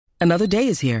Another day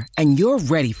is here, and you're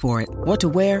ready for it. What to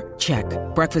wear? Check.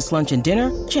 Breakfast, lunch, and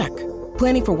dinner? Check.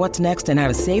 Planning for what's next and how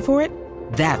to save for it?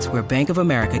 That's where Bank of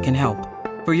America can help.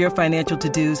 For your financial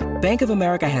to-dos, Bank of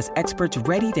America has experts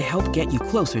ready to help get you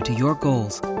closer to your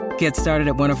goals. Get started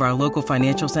at one of our local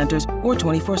financial centers or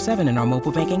 24/7 in our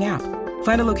mobile banking app.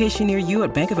 Find a location near you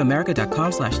at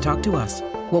bankofamerica.com/talktous.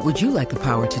 What would you like the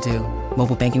power to do?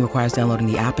 Mobile banking requires downloading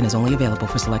the app and is only available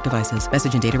for select devices.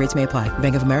 Message and data rates may apply.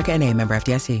 Bank of America N.A., member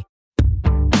FDIC.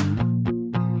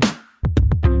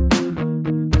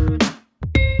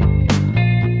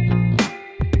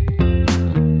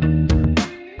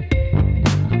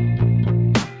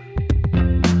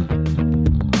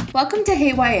 Welcome to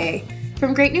Hey YA.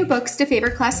 From great new books to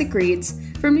favorite classic reads,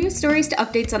 from news stories to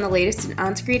updates on the latest in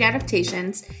on-screen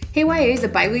adaptations, Hey YA is a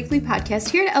bi-weekly podcast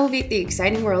here to elevate the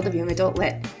exciting world of young adult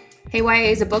lit. Hey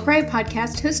YA is a book riot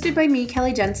podcast hosted by me,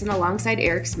 Kelly Jensen, alongside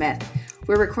Eric Smith.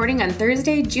 We're recording on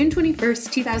Thursday, June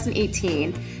 21st,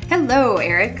 2018. Hello,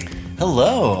 Eric.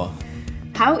 Hello.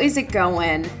 How is it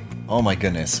going? Oh my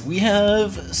goodness. We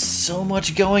have so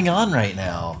much going on right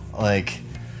now.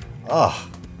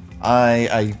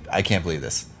 I can't believe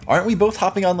this. Aren't we both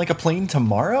hopping on like a plane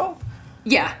tomorrow?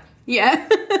 Yeah. Yeah,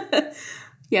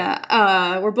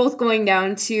 we're both going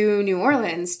down to New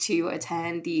Orleans to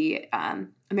attend the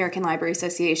American Library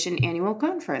Association annual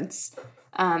conference.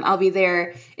 I'll be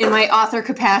there in my author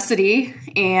capacity,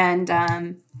 and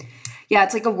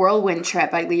it's like a whirlwind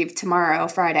trip. I leave tomorrow,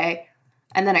 Friday,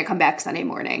 and then I come back Sunday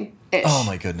morning-ish. Oh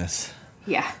my goodness.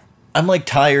 Yeah. I'm like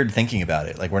tired thinking about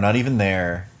it. Like we're not even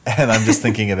there, and I'm just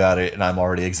thinking about it, and I'm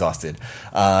already exhausted.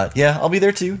 I'll be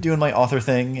there too, doing my author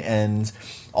thing, and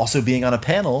also being on a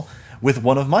panel with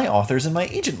one of my authors in my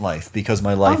agent life, because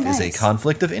my life is a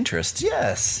conflict of interest.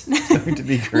 Yes, it's going to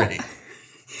be great.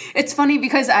 It's funny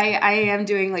because I'm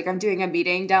doing a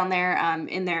meeting down there.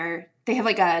 In there, they have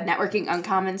like a networking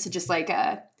uncommon, so just like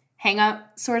a hang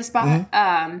up sort of spot.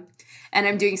 Mm-hmm. And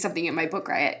I'm doing something in my book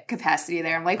riot capacity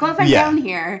there. I'm like, well, if I'm down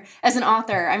here as an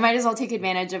author, I might as well take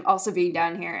advantage of also being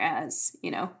down here as,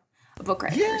 a book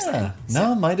riot person.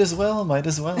 No, might as well.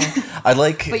 I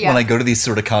like when I go to these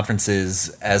sort of conferences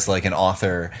as like an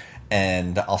author,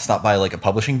 and I'll stop by like a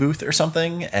publishing booth or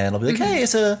something, and I'll be like, hey,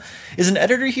 is an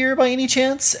editor here by any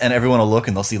chance? And everyone will look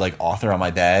and they'll see like author on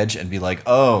my badge and be like,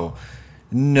 oh,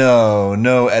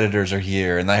 no editors are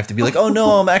here. And I have to be like, oh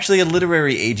no, I'm actually a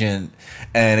literary agent.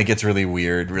 And it gets really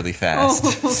weird really fast.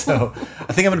 So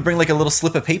I think I'm going to bring like a little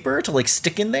slip of paper to like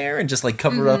stick in there and just like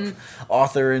cover up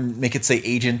author and make it say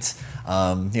agent.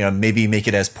 Maybe make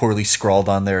it as poorly scrawled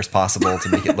on there as possible to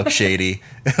make it look shady.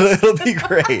 It'll be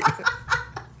great.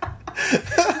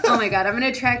 Oh my God, I'm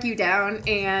going to track you down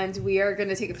and we are going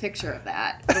to take a picture of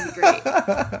that. It'll be great.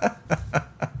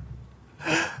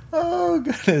 Oh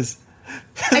goodness.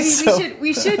 I mean,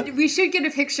 we should get a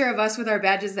picture of us with our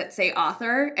badges that say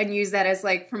author and use that as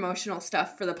like promotional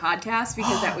stuff for the podcast,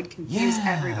 because that would confuse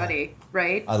everybody,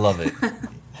 right? I love it.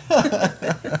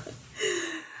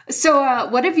 So,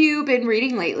 what have you been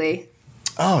reading lately?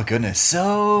 Oh goodness,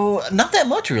 so not that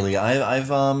much really. I've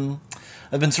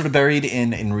been sort of buried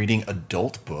in reading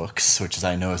adult books, which is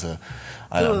I'm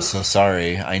so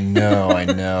sorry. I know.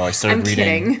 I started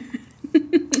reading. Kidding.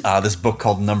 This book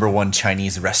called Number One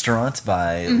Chinese Restaurant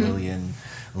by Lillian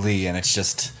Lee, and it's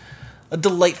just a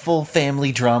delightful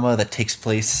family drama that takes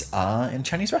place in a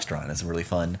Chinese restaurant. It's really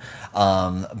fun.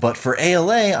 But for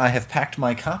ALA, I have packed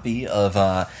my copy of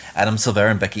Adam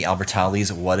Silvera and Becky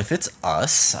Albertalli's What If It's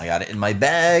Us. I got it in my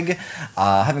bag.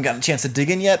 I haven't gotten a chance to dig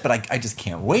in yet, but I just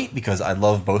can't wait because I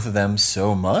love both of them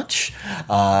so much.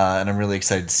 And I'm really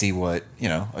excited to see what,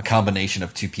 a combination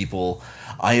of two people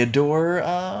I adore,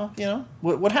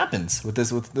 what happens with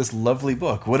this lovely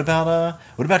book. What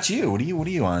about you? What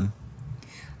are you on?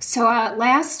 So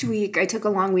last week I took a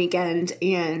long weekend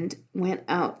and went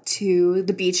out to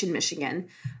the beach in Michigan,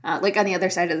 like on the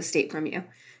other side of the state from you,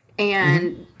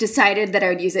 and decided that I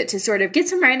would use it to sort of get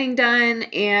some writing done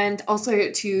and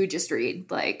also to just read.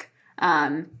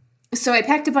 So I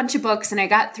packed a bunch of books and I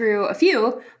got through a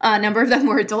few. A number of them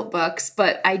were adult books,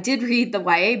 but I did read the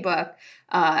YA book,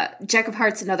 Jack of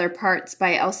Hearts and Other Parts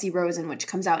by Elsie Rosen, which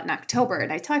comes out in October.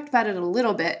 And I talked about it a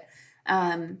little bit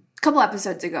a couple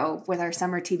episodes ago with our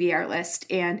summer TBR list.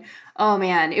 And oh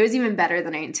man, it was even better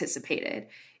than I anticipated.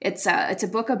 It's a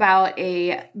book about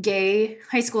a gay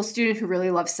high school student who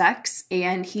really loves sex,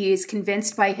 and he's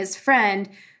convinced by his friend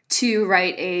to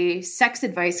write a sex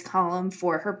advice column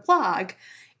for her blog.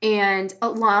 And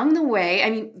along the way, I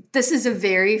mean, this is a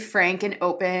very frank and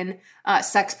open,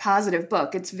 sex positive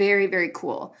book. It's very, very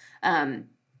cool.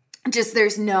 Just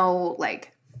there's no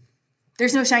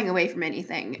there's no shying away from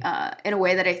anything in a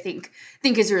way that I think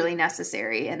is really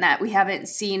necessary, and that we haven't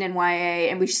seen in YA,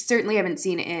 and we certainly haven't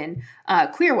seen in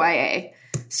queer YA.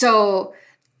 So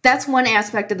that's one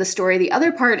aspect of the story. The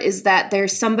other part is that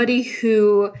there's somebody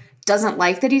who doesn't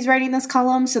like that he's writing this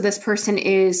column. So this person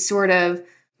is sort of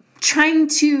trying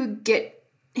to get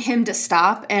him to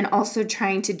stop, and also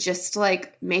trying to just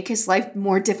like make his life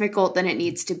more difficult than it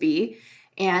needs to be.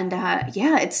 And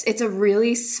it's a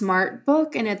really smart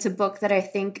book, and it's a book that I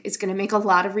think is going to make a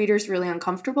lot of readers really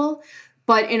uncomfortable,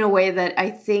 but in a way that I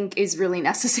think is really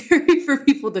necessary for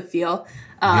people to feel.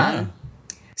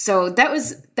 So that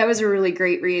was a really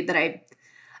great read that I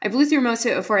blew through most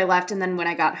of it before I left, and then when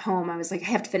I got home, I was like, I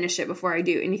have to finish it before I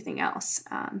do anything else,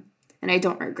 and I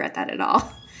don't regret that at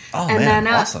all. Oh, and man,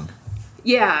 then, awesome.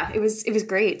 Yeah, it was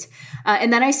great.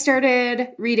 And then I started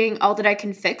reading All That I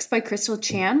Can Fix by Crystal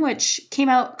Chan, which came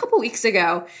out a couple weeks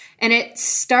ago. And it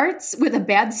starts with a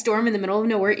bad storm in the middle of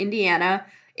nowhere, Indiana,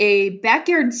 a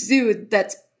backyard zoo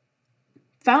that's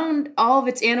found all of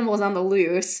its animals on the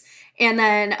loose, and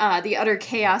then the utter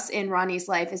chaos in Ronnie's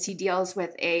life as he deals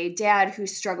with a dad who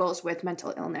struggles with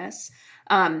mental illness.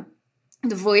 The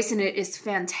voice in it is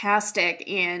fantastic,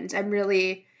 and I'm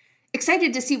really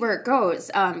excited to see where it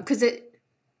goes, because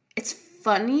it's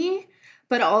funny,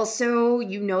 but also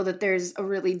that there's a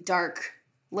really dark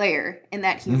layer in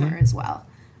that humor as well.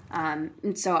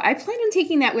 And so I plan on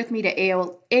taking that with me to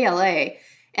ALA,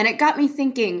 and it got me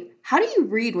thinking, how do you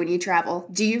read when you travel?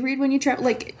 Do you read when you travel?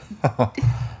 Like,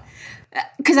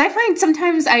 because I find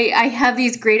sometimes I have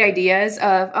these great ideas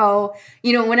of,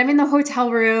 when I'm in the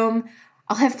hotel room,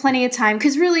 I'll have plenty of time.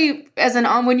 Because really,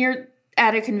 when you're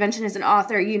at a convention as an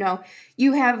author,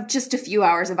 you have just a few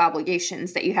hours of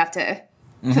obligations that you have to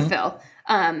fulfill.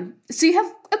 So you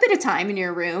have a bit of time in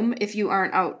your room if you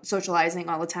aren't out socializing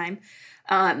all the time,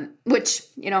 which,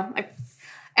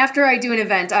 after I do an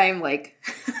event, I am like,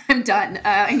 I'm done.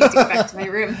 I need to go back to my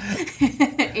room.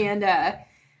 And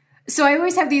so I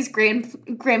always have these grand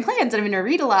plans, and I'm going to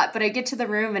read a lot, but I get to the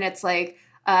room and it's like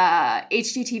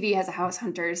HGTV has a House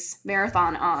Hunters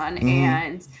marathon on,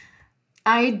 and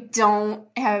I don't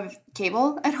have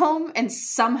cable at home, and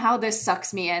somehow this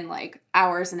sucks me in like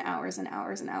hours and hours and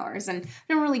hours and hours, and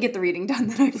I don't really get the reading done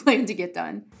that I plan to get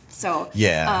done. So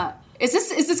yeah, is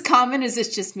this common? Is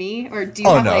this just me, or do you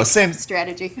have same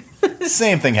strategy?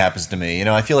 Same thing happens to me.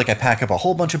 I feel like I pack up a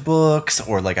whole bunch of books,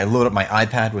 or like I load up my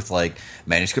iPad with like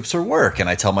manuscripts for work, and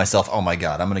I tell myself, oh my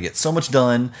God, I'm going to get so much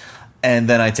done. And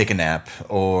then I take a nap,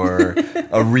 or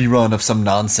a rerun of some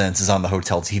nonsense is on the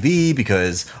hotel TV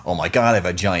because, oh my God, I have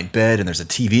a giant bed and there's a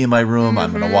TV in my room.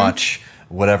 I'm going to watch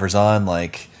whatever's on.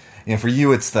 Like, for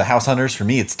you, it's the House Hunters. For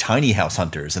me, it's Tiny House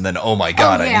Hunters. And then, oh my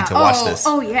God, I need to watch this.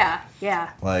 Oh, yeah,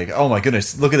 yeah. Like, oh my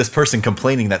goodness, look at this person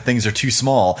complaining that things are too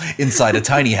small inside a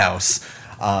tiny house.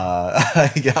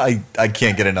 I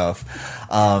can't get enough.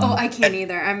 I can't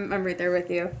either. I'm right there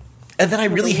with you. And then I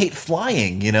really hate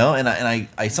flying, and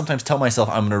I sometimes tell myself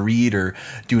I'm going to read or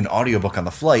do an audiobook on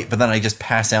the flight, but then I just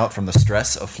pass out from the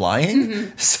stress of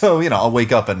flying. So, I'll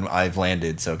wake up and I've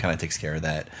landed, so it kind of takes care of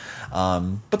that.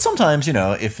 But sometimes,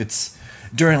 if it's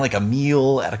during like a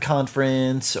meal at a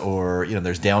conference, or,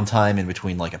 there's downtime in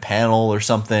between like a panel or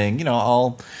something,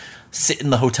 I'll sit in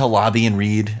the hotel lobby and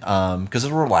read, because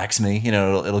it'll relax me,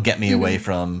 it'll get me away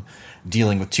from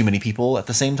dealing with too many people at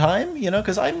the same time,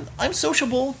 because I'm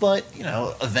sociable, but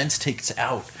events take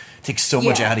so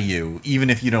much out of you, even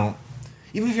if you're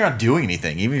not doing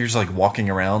anything, even if you're just like walking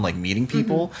around like meeting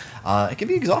people, it can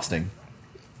be exhausting.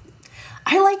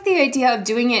 I like the idea of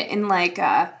doing it in like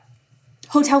a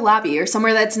hotel lobby or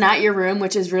somewhere that's not your room,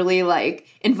 which is really like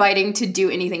inviting to do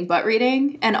anything but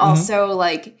reading, and also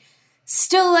like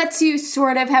still lets you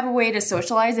sort of have a way to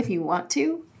socialize if you want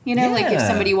to. Like if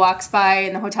somebody walks by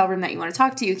in the hotel room that you want to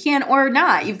talk to, you can, or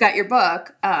not. You've got your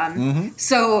book.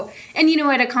 So, and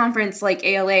at a conference like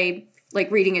ALA,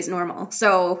 like reading is normal.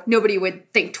 So nobody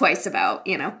would think twice about,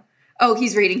 oh,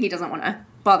 he's reading, he doesn't want to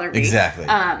bother me. Exactly.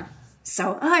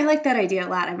 So I like that idea a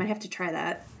lot. I might have to try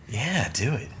that. Yeah,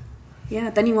 do it. Yeah,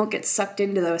 then you won't get sucked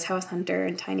into those House Hunter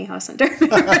and Tiny House Hunter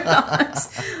marathons.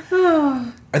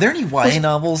 Are there any YA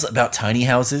novels about tiny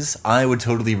houses? I would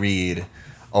totally read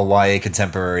a YA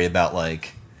contemporary about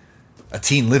like a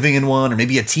teen living in one, or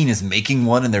maybe a teen is making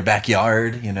one in their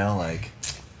backyard, like.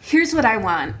 Here's what I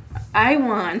want. I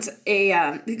want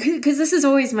a, because this is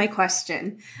always my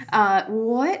question.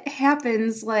 What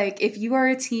happens like if you are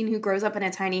a teen who grows up in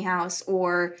a tiny house,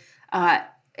 or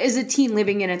is a teen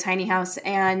living in a tiny house,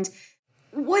 and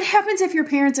what happens if your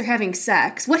parents are having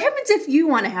sex? What happens if you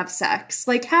want to have sex?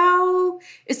 Like, how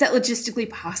is that logistically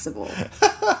possible?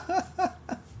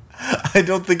 I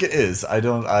don't think it is. I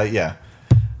don't. Yeah.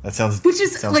 That sounds. Which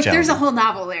is sounds like there's a challenging. whole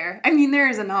novel there. I mean, there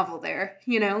is a novel there.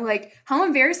 Like how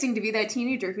embarrassing to be that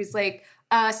teenager who's like,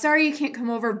 sorry you can't come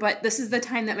over, but this is the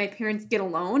time that my parents get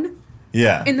alone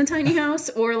Yeah. in the tiny house,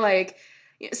 or like,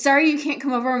 sorry you can't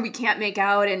come over and we can't make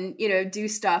out and do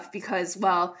stuff because,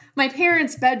 well, my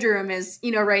parents' bedroom is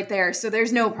right there, so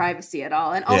there's no privacy at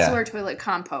all, and also Yeah. our toilet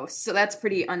composts, so that's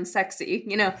pretty unsexy.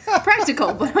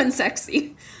 Practical but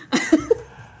unsexy.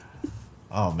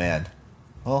 Oh man.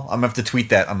 Well, I'm gonna have to tweet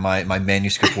that on my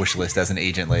manuscript wish list as an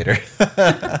agent later.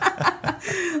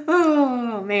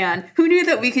 Oh man, who knew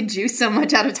that we could juice so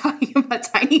much out of talking about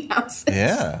tiny houses?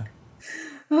 Yeah.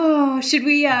 Oh, should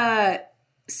we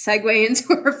segue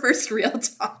into our first real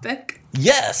topic?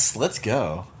 Yes. Let's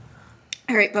go.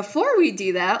 All right, before we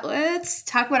do that, let's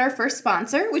talk about our first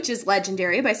sponsor, which is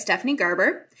Legendary by Stephanie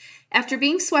Garber. After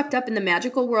being swept up in the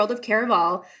magical world of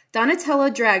Caraval, Donatella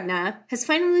Dragna has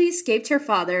finally escaped her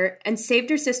father and saved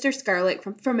her sister Scarlet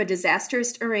from a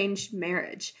disastrous arranged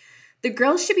marriage. The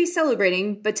girls should be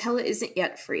celebrating, but Tella isn't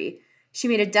yet free. She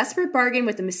made a desperate bargain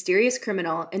with a mysterious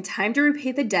criminal, and time to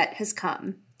repay the debt has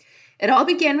come. It all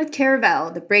began with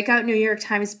Caraval, the breakout New York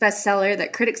Times bestseller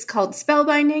that critics called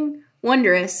spellbinding,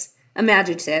 wondrous,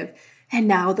 imaginative, and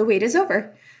now the wait is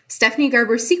over. Stephanie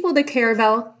Garber's sequel to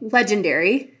Caraval,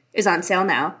 Legendary, is on sale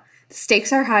now. The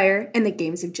stakes are higher, and the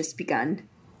games have just begun.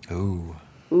 Ooh.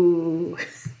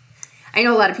 I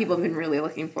know a lot of people have been really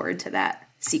looking forward to that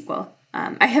sequel.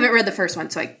 I haven't read the first one,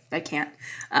 so I can't.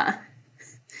 I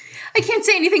can't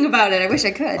say anything about it. I wish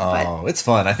I could. Oh, it's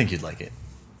fun. I think you'd like it.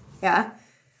 Yeah.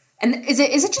 And is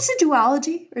it just a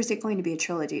duology, or is it going to be a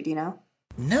trilogy? Do you know?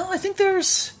 No, I think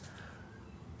there's.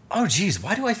 Oh, geez.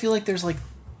 Why do I feel like there's like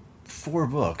 4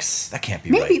 books? That can't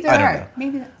be right. Maybe there I don't are. know.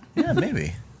 Maybe. Yeah,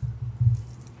 maybe.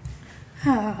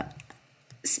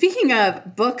 Speaking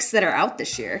of books that are out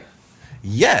this year.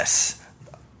 Yes.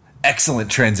 Excellent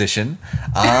transition.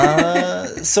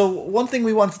 So one thing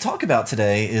we want to talk about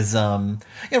today is,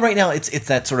 right now it's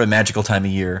that sort of magical time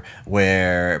of year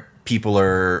where people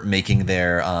are making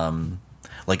their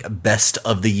best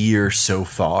of the year so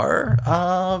far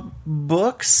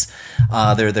books.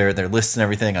 Their lists and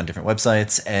everything on different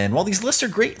websites. And while these lists are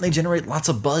great and they generate lots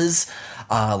of buzz,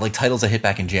 like titles that hit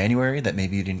back in January that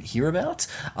maybe you didn't hear about,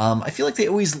 I feel like they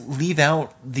always leave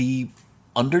out the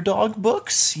underdog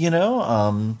books,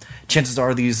 chances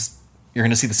are you're going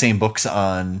to see the same books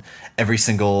on every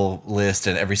single list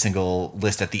and every single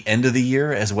list at the end of the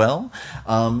year as well.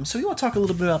 So we want to talk a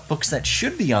little bit about books that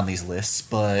should be on these lists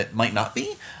but might not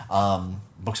be.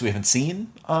 Books we haven't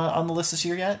seen on the list this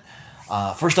year yet.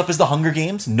 First up is The Hunger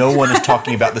Games. No one is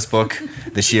talking about this book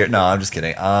this year. No, I'm just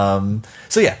kidding.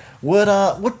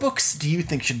 What books do you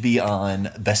think should be on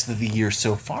best of the year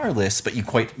so far list but you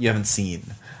haven't seen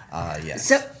yet?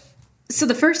 So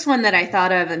the first one that I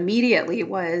thought of immediately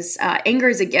was Anger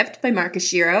is a Gift by Mark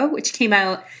Oshiro, which came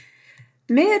out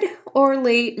mid or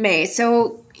late May.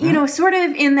 So, sort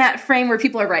of in that frame where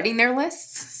people are writing their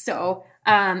lists. So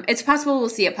it's possible we'll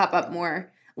see it pop up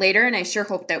more later, and I sure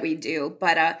hope that we do.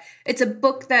 But it's a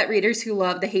book that readers who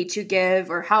love The Hate U Give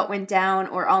or How It Went Down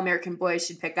or All American Boys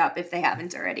should pick up if they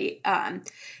haven't already.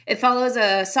 It follows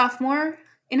a sophomore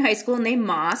in high school named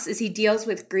Moss as he deals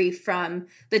with grief from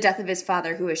the death of his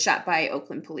father, who was shot by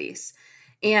Oakland police.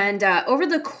 And over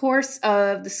the course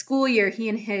of the school year, he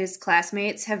and his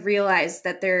classmates have realized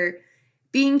that they're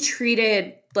being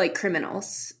treated like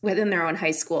criminals within their own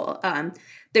high school.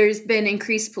 There's been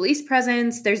increased police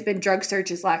presence, there's been drug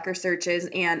searches, locker searches,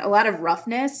 and a lot of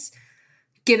roughness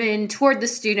given toward the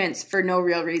students for no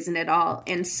real reason at all.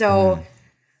 And so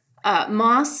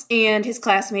Moss and his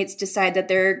classmates decide that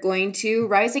they're going to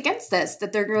rise against this,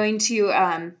 that they're going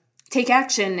to take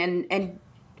action and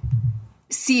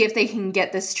see if they can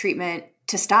get this treatment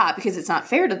to stop because it's not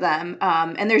fair to them.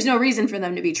 And there's no reason for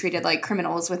them to be treated like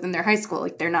criminals within their high school.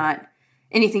 Like they're not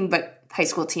anything but high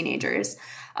school teenagers.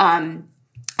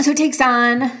 So it takes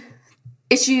on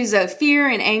issues of fear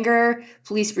and anger,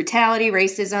 police brutality,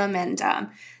 racism, and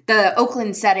the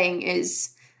Oakland setting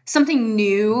is something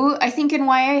new, I think, in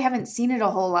YA. I haven't seen it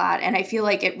a whole lot, and I feel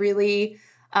like it really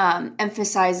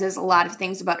emphasizes a lot of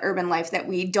things about urban life that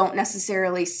we don't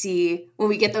necessarily see when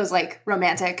we get those like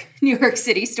romantic New York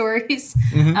City stories.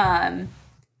 Mm-hmm.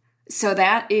 So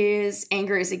that is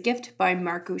Anger is a Gift by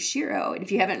Mark Oshiro. And if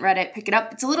you haven't read it, pick it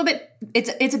up. It's a little bit,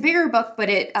 it's a bigger book, but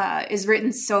it is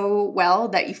written so well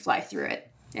that you fly through it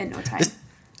in no time.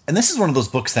 This is one of those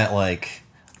books that like,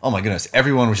 oh my goodness,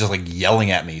 everyone was just like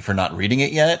yelling at me for not reading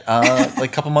it yet, like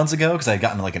a couple months ago, because I had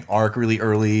gotten like an arc really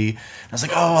early. I was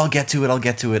like, oh, I'll get to it. Oh,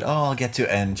 I'll get to it.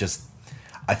 And just,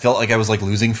 I felt like I was like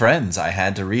losing friends. I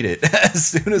had to read it as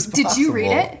soon as possible. Did you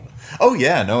read it? Oh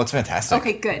yeah, no, it's fantastic.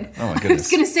 Okay, good. Oh my goodness. I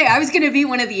was gonna say I was gonna be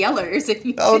one of the yellers if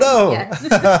you. Oh no.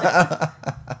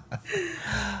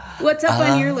 What's up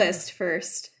on your list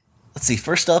first? Let's see.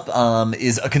 First up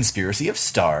is A Conspiracy of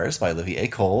Stars by Olivia A.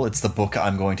 Cole. It's the book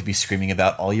I'm going to be screaming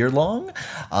about all year long.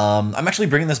 I'm actually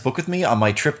bringing this book with me on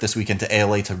my trip this weekend to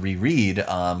ALA to reread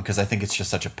because I think it's just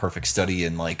such a perfect study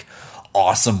in like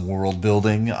awesome world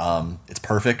building. It's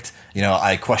perfect. You know,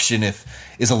 I question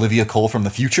is Olivia Cole from the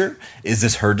future? Is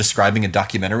this her describing a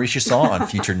documentary she saw on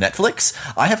future Netflix?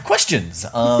 I have questions.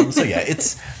 So yeah,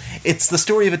 it's the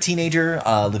story of a teenager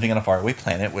living on a faraway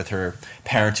planet with her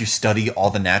parents who study all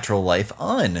the natural life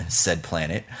on said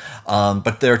planet.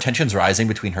 But there are tensions rising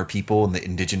between her people and the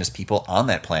indigenous people on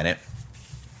that planet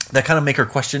that kind of make her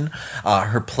question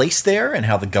her place there and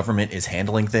how the government is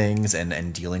handling things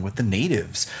and dealing with the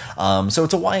natives. So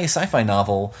it's a YA sci-fi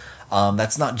novel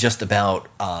that's not just about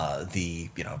the,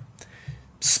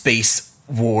 space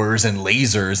wars and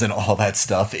lasers and all that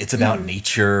stuff. It's about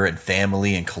nature and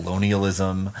family and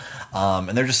colonialism.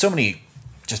 And there are just so many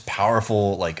just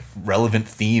powerful, like, relevant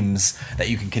themes that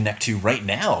you can connect to right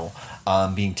now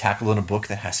being tackled in a book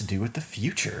that has to do with the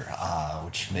future,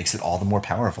 which makes it all the more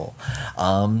powerful.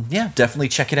 Yeah, definitely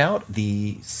check it out.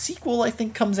 The sequel, I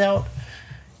think, comes out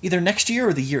either next year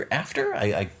or the year after.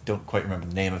 I don't quite remember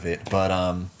the name of it, but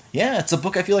yeah, it's a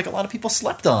book I feel like a lot of people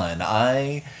slept on.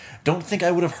 I don't think I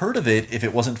would have heard of it if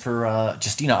it wasn't for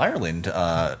Justina Ireland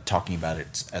talking about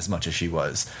it as much as she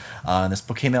was. And this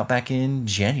book came out back in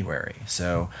January.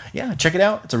 So yeah, check it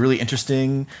out. It's a really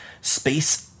interesting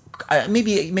space.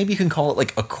 Maybe you can call it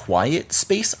like a quiet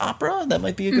space opera. That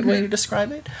might be a good way to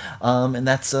describe it. And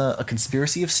that's A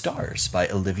Conspiracy of Stars by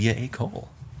Olivia A. Cole.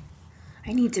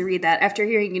 I need to read that. After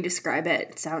hearing you describe it,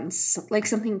 it sounds like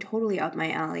something totally up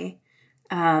my alley.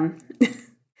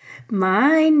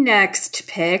 My next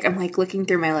pick, I'm like looking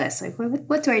through my list. Like,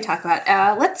 what do I talk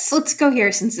about? Let's go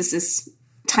here since this is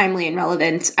timely and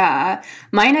relevant.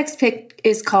 My next pick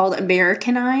is called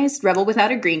Americanized: Rebel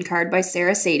Without a Green Card by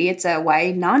Sarah Sadie. It's a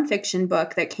YA nonfiction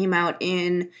book that came out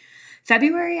in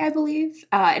February, I believe.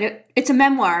 And it's a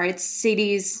memoir. It's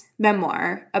Sadie's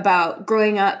memoir about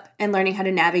growing up and learning how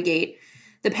to navigate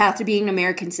the path to being an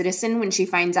American citizen when she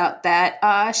finds out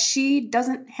that she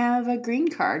doesn't have a green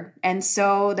card. And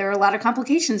so there are a lot of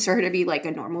complications for her to be like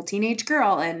a normal teenage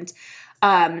girl. And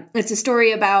it's a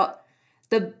story about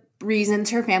the reasons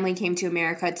her family came to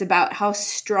America. It's about how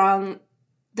strong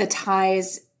the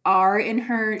ties are in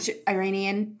her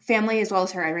Iranian family as well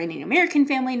as her Iranian American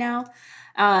family now.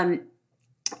 And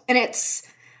it's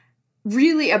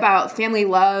really about family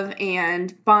love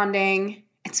and bonding.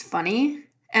 It's funny.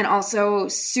 And also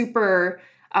super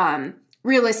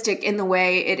realistic in the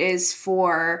way it is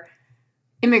for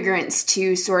immigrants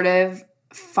to sort of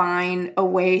find a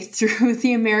way through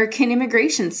the American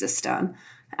immigration system.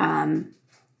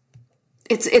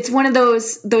 It's one of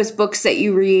those books that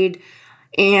you read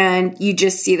and you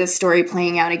just see the story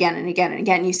playing out again and again and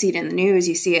again. You see it in the news,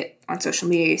 you see it on social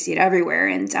media, you see it everywhere.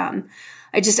 And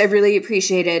I really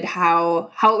appreciated how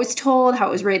it was told, how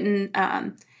it was written,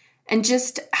 and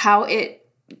just how it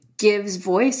gives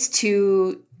voice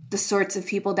to the sorts of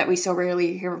people that we so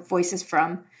rarely hear voices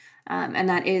from. And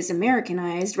that is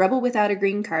Americanized: Rebel Without a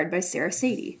Green Card by Sarah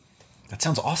Sadie. That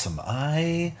sounds awesome.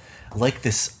 I like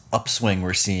this upswing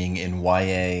we're seeing in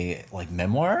YA like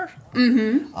memoir.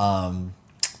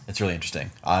 It's really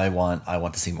interesting. I want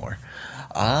to see more.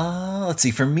 Let's see.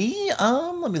 For me,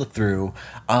 let me look through.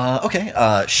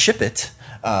 Ship It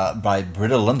by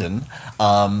Britta London.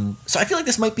 So I feel like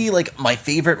this might be like my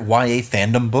favorite YA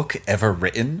fandom book ever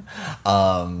written.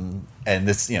 And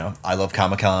this, I love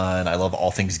Comic-Con. I love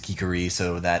all things geekery,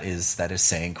 so that is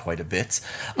saying quite a bit.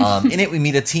 In it, we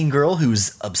meet a teen girl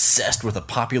who's obsessed with a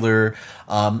popular,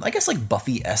 I guess like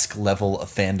Buffy-esque level of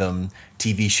fandom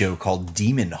TV show called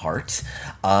Demon Heart.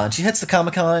 She heads to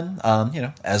Comic-Con,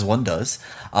 as one does.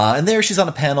 And there she's on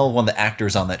a panel with one of the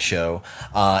actors on that show.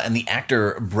 And the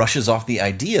actor brushes off the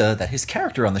idea that his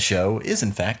character on the show is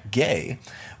in fact gay,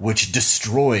 which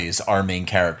destroys our main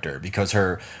character because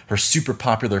her super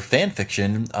popular fan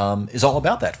fiction is all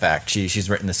about that fact. She's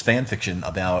written this fan fiction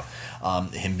about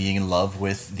him being in love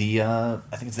with the I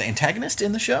think it's the antagonist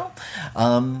in the show.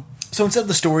 So instead of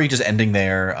the story just ending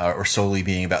there or solely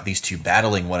being about these two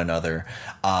battling one another,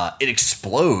 it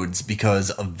explodes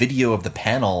because a video of the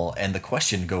panel and the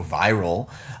question go viral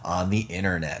on the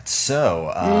internet.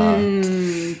 So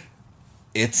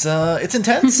It's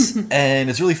intense and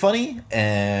it's really funny,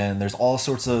 and there's all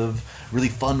sorts of really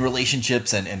fun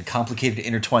relationships and complicated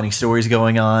intertwining stories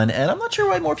going on, and I'm not sure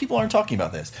why more people aren't talking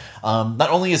about this. Not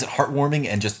only is it heartwarming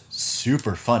and just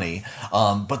super funny,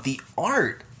 but the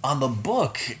art on the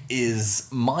book is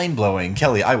mind-blowing.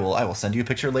 Kelly, I will send you a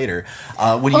picture later.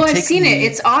 When you I've seen it.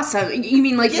 It's awesome. You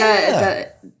mean like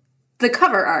the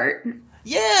cover art?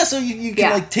 Yeah, so you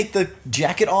can like take the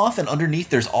jacket off, and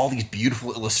underneath there's all these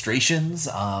beautiful illustrations.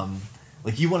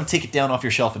 Like you want to take it down off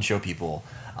your shelf and show people.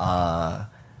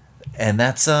 And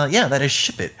that's that is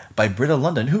Ship It by Britta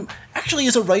London, who actually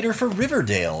is a writer for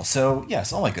Riverdale. So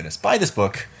yes, oh my goodness, buy this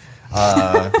book.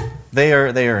 They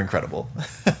are incredible.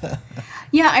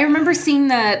 Yeah, I remember seeing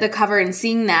the cover and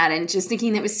seeing that and just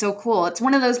thinking it was so cool. It's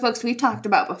one of those books we've talked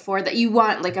about before that you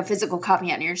want like a physical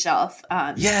copy on your shelf.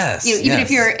 Yes. Even if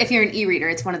you're an e-reader,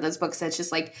 it's one of those books that's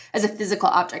just like as a physical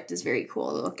object is very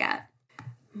cool to look at.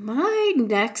 My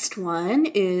next one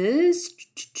is,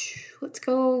 let's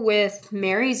go with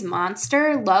Mary's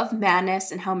Monster, Love,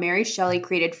 Madness, and How Mary Shelley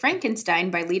Created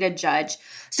Frankenstein by Lita Judge.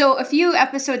 So a few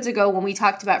episodes ago when we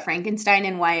talked about Frankenstein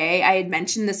and YA, I had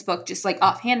mentioned this book just like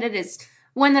offhanded as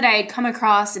one that I had come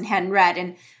across and hadn't read.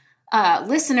 And a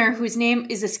listener whose name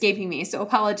is escaping me, so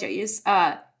apologies,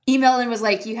 emailed and was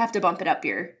like, you have to bump it up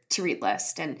your to-read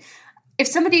list. And if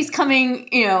somebody's coming,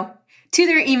 to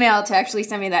their email to actually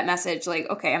send me that message, like,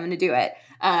 okay, I'm going to do it.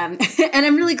 And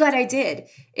I'm really glad I did.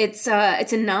 It's a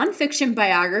nonfiction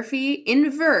biography in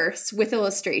verse with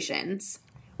illustrations,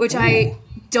 which I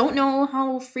don't know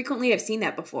how frequently I've seen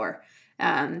that before.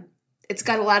 It's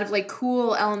got a lot of like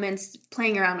cool elements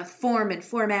playing around with form and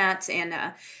formats, and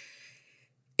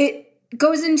it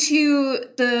goes into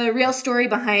the real story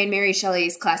behind Mary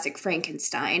Shelley's classic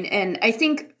Frankenstein. And I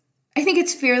think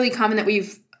it's fairly common that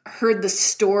we've heard the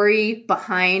story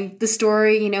behind the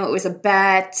story. It was a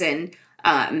bet, and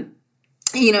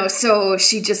so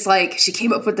she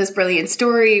came up with this brilliant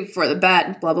story for the bet,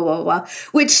 and blah, blah, blah, blah,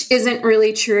 which isn't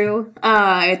really true.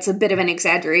 It's a bit of an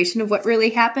exaggeration of what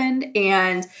really happened.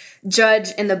 And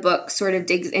Judge in the book sort of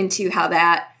digs into how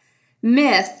that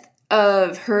myth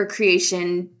of her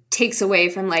creation takes away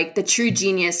from like the true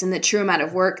genius and the true amount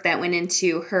of work that went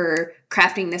into her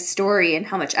crafting this story and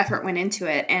how much effort went into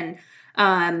it. And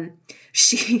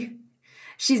she's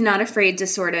not afraid to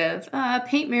sort of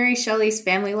paint Mary Shelley's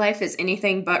family life as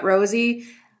anything but rosy.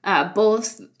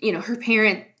 Both, her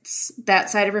parents,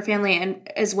 that side of her family,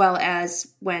 and as well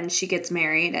as when she gets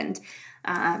married. And,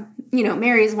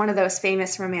 Mary is one of those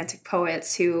famous romantic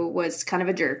poets who was kind of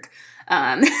a jerk.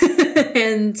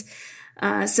 It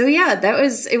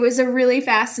was a really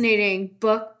fascinating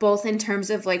book, both in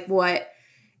terms of like what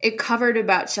it covered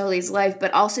about Shelley's life,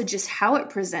 but also just how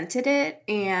it presented it.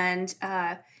 And,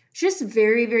 just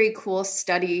very, very cool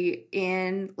study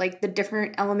in like the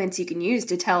different elements you can use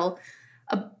to tell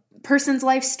a person's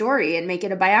life story and make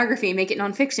it a biography, make it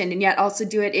nonfiction, and yet also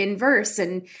do it in verse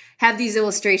and have these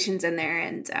illustrations in there.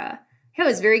 And it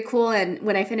was very cool. And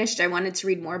when I finished, I wanted to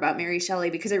read more about Mary Shelley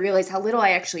because I realized how little I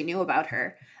actually knew about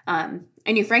her. I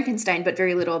knew Frankenstein, but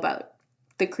very little about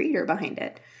the creator behind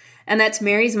it. And that's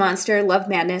Mary's Monster, Love,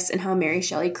 Madness, and How Mary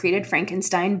Shelley Created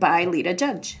Frankenstein by Lita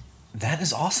Judge. That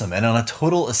is awesome. And on a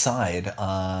total aside,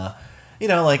 I'm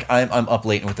up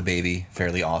late with the baby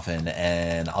fairly often,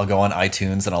 and I'll go on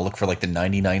iTunes and I'll look for like the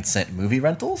 99-cent movie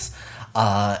rentals.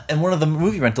 And one of the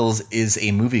movie rentals is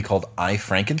a movie called I,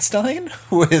 Frankenstein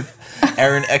with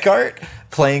Aaron Eckhart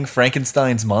playing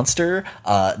Frankenstein's monster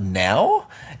now.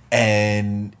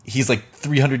 And he's like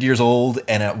 300 years old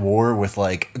and at war with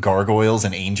like gargoyles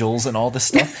and angels and all this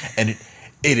stuff. And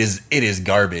it is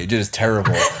garbage. It is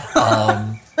terrible.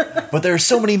 But there are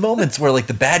so many moments where like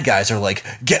the bad guys are like,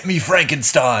 get me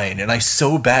Frankenstein. And I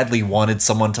so badly wanted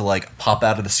someone to like pop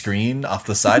out of the screen off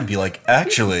the side and be like,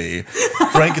 actually,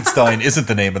 Frankenstein isn't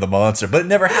the name of the monster. But it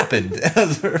never happened. I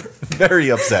was very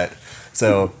upset.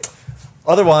 So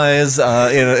otherwise,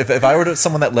 if I were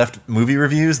someone that left movie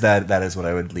reviews, that is what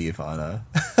I would leave on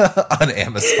on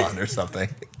Amazon or something.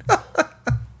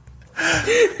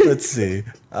 Let's see.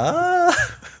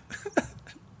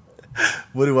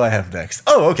 What do I have next?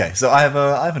 Oh, okay. So I have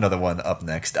another one up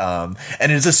next. And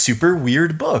it's a super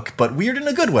weird book, but weird in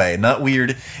a good way, not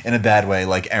weird in a bad way,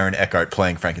 like Aaron Eckhart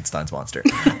playing Frankenstein's monster.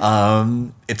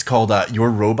 It's called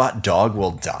Your Robot Dog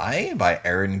Will Die by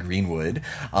Aaron Greenwood.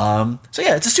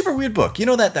 It's a super weird book. You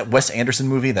know that Wes Anderson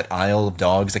movie, that Isle of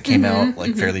Dogs that came out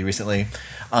like fairly recently.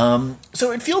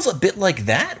 So it feels a bit like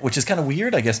that, which is kind of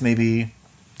weird. I guess maybe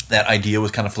that idea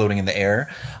was kind of floating in the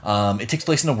air. It takes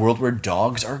place in a world where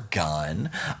dogs are gone,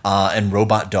 and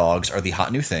robot dogs are the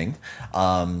hot new thing.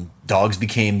 Dogs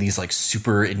became these like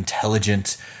super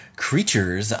intelligent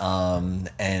creatures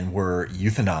and were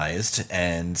euthanized,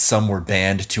 and some were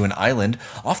banned to an island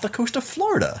off the coast of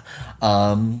Florida.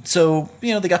 So,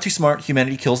 they got too smart.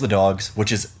 Humanity kills the dogs,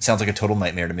 which sounds like a total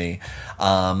nightmare to me.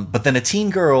 But then a teen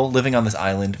girl living on this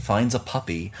island finds a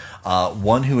puppy,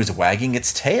 one who is wagging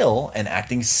its tail and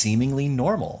acting seemingly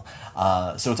normal.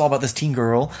 So it's all about this teen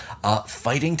girl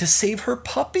fighting to save her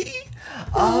puppy.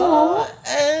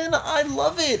 And I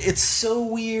love it. It's so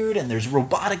weird, and there's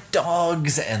robotic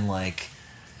dogs and like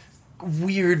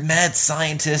weird mad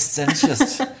scientists, and it's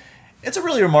just it's a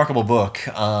really remarkable book.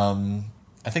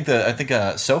 I think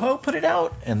Soho put it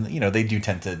out, and they do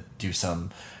tend to do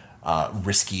some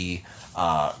risky,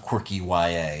 quirky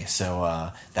YA.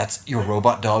 So that's Your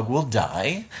Robot Dog Will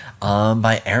Die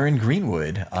by Aaron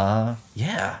Greenwood.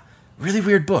 Really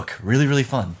weird book. Really, really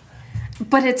fun.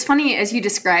 But it's funny as you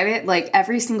describe it, like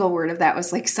every single word of that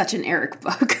was like such an Eric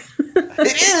book.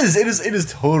 It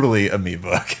is totally a me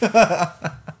book.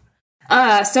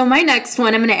 So my next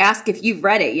one, I'm going to ask if you've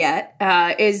read it yet,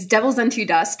 is Devils Unto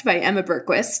Dust by Emma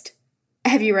Berquist.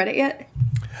 Have you read it yet?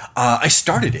 I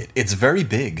started it. It's very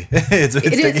big. It's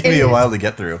taking me a while to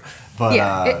get through. But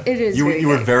yeah, it is. You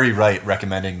were very right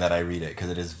recommending that I read it, because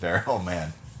it is very, oh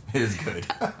man, it is good.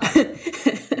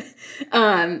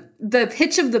 The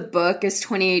pitch of the book is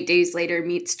 28 Days Later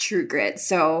meets True Grit.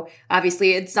 So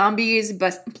obviously it's zombies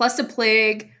plus a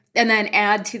plague, and then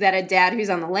add to that a dad who's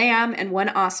on the lam, and one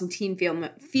awesome teen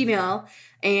female,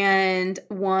 and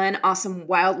one awesome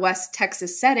Wild West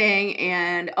Texas setting.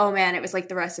 And oh man, it was like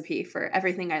the recipe for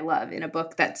everything I love in a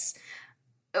book that's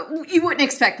you wouldn't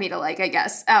expect me to like, I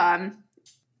guess.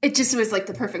 It just was like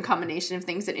the perfect combination of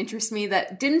things that interest me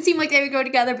that didn't seem like they would go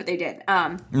together, but they did.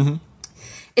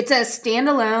 It's a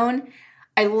standalone.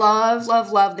 I love,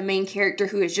 love, love the main character,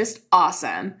 who is just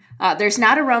awesome. There's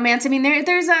not a romance. I mean,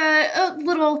 there's a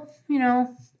little,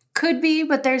 could be,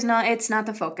 but there's not. It's not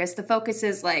the focus. The focus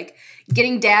is like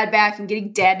getting dad back and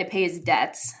getting dad to pay his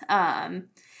debts.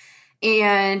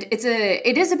 And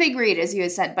it is a big read, as you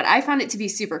had said, but I found it to be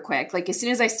super quick. Like as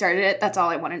soon as I started it, that's all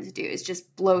I wanted to do is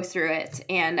just blow through it.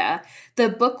 And the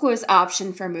book was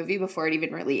optioned for a movie before it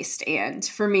even released. And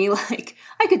for me, like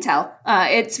I could tell,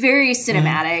 it's very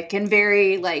cinematic and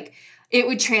very like it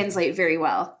would translate very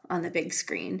well on the big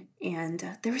screen.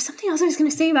 And there was something else I was going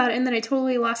to say about it, and then I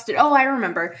totally lost it. Oh, I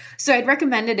remember. So I'd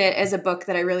recommended it as a book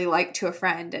that I really liked to a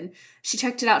friend, and she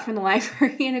checked it out from the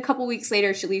library, and a couple weeks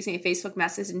later, she leaves me a Facebook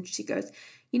message, and she goes,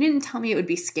 "You didn't tell me it would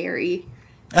be scary."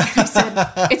 And I said,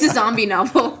 "It's a zombie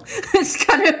novel." It's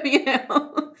kind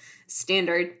of,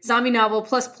 standard. Zombie novel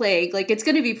plus plague. Like, it's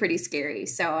going to be pretty scary.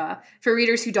 So for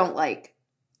readers who don't like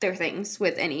their things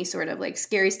with any sort of, like,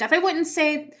 scary stuff, I wouldn't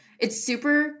say it's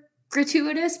super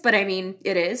gratuitous, but I mean,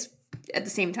 it is at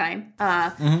the same time.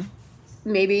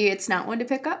 Maybe it's not one to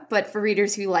pick up, but for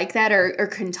readers who like that or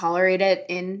can tolerate it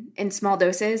in small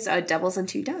doses, Devils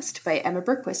Unto Dust by Emma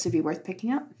Berquist would be worth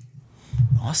picking up.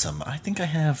 Awesome. I think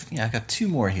I got two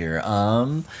more here.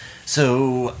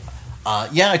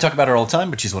 I talk about her all the time,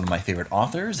 but she's one of my favorite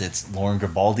authors. It's Lauren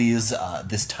Garibaldi's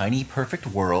This Tiny Perfect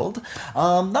World.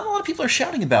 Not a lot of people are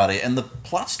shouting about it, and the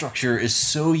plot structure is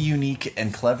so unique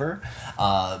and clever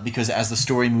because as the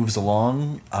story moves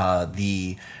along,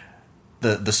 the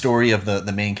story of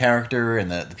the main character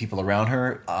and the people around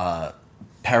her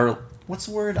what's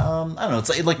the word? I don't know.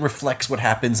 It like reflects what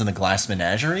happens in the Glass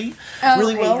Menagerie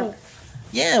really well.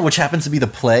 Yeah, which happens to be the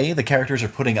play the characters are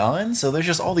putting on. So there's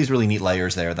just all these really neat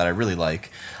layers there that I really like.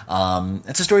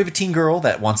 It's a story of a teen girl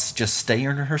that wants to just stay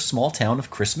in her small town of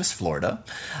Christmas, Florida.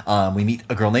 We meet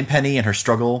a girl named Penny and her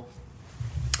struggle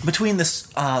between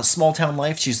this small town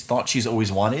life she's thought she's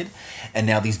always wanted, and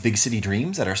now these big city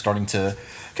dreams that are starting to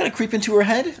kind of creep into her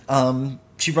head.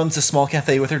 She runs a small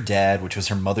cafe with her dad, which was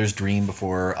her mother's dream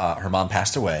before her mom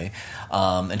passed away.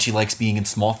 And she likes being in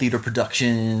small theater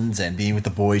productions and being with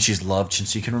the boys she's loved since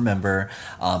she can remember.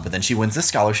 But then she wins this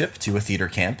scholarship to a theater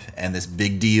camp, and this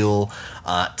big deal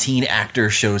teen actor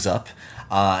shows up.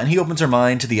 And he opens her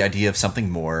mind to the idea of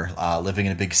something more, living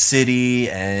in a big city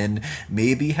and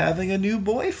maybe having a new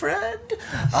boyfriend.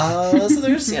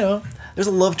 So there's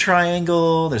a love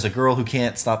triangle. There's a girl who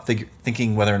can't stop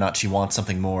thinking whether or not she wants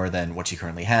something more than what she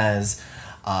currently has.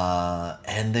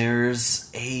 And there's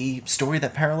a story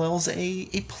that parallels a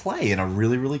play in a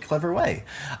really, really clever way.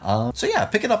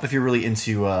 Pick it up if you're really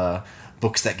into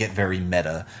books that get very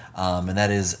meta. And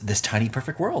that is This Tiny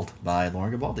Perfect World by Lauren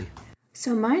Garibaldi.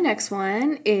 So my next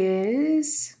one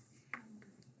is...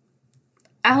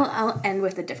 I'll end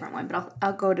with a different one, but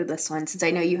I'll go to this one since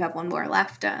I know you have one more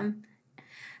left.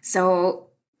 So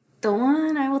the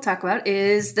one I will talk about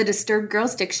is The Disturbed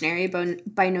Girls Dictionary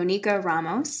by Nonika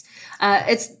Ramos.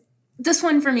 It's this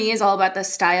one for me is all about the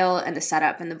style and the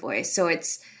setup and the voice. So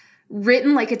it's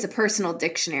written like it's a personal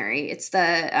dictionary. It's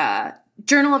the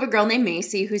journal of a girl named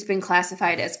Macy who's been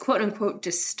classified as quote unquote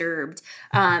disturbed.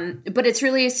 But it's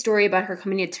really a story about her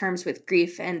coming to terms with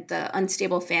grief and the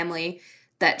unstable family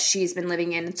that she's been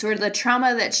living in, and sort of the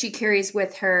trauma that she carries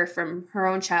with her from her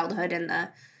own childhood and the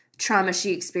trauma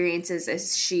she experiences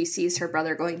as she sees her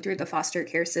brother going through the foster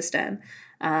care system.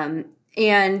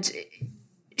 And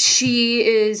she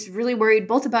is really worried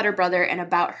both about her brother and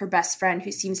about her best friend,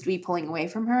 who seems to be pulling away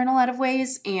from her in a lot of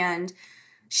ways. And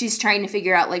she's trying to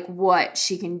figure out like what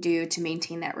she can do to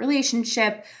maintain that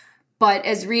relationship. But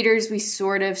as readers, we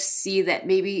sort of see that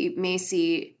maybe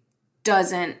Macy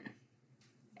doesn't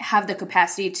have the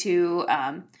capacity to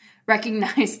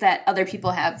recognize that other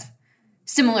people have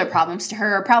similar problems to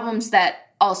her, or problems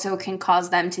that also can cause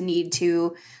them to need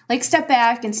to like step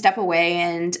back and step away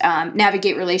and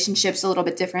navigate relationships a little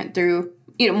bit different through,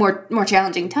 more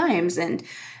challenging times. And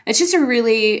it's just a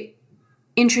really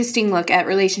interesting look at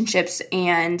relationships.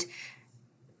 And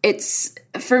it's,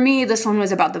 for me, this one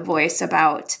was about the voice,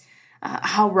 about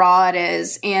how raw it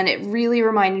is. And it really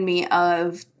reminded me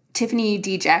of Tiffany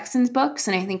D. Jackson's books.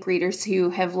 And I think readers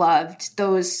who have loved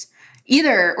those,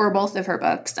 either or both of her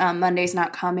books, Monday's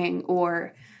Not Coming,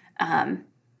 or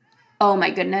oh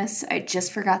my goodness, I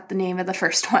just forgot the name of the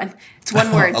first one. It's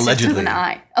one word, starts with an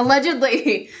I.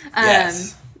 Allegedly.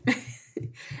 Yes.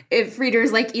 If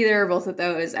readers like either or both of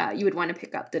those, you would want to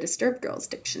pick up the Disturbed Girls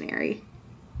Dictionary.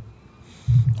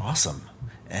 Awesome.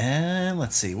 And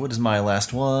let's see, what is my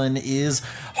last one? Is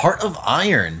Heart of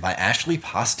Iron by Ashley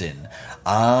Poston.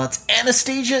 It's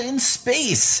Anastasia in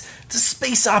space. It's a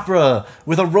space opera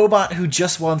with a robot who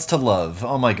just wants to love.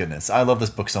 Oh my goodness, I love this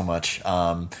book so much.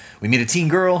 We meet a teen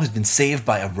girl who's been saved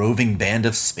by a roving band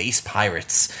of space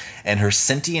pirates and her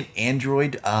sentient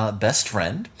android best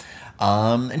friend.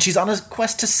 And she's on a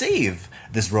quest to save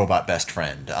this robot best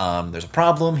friend. There's a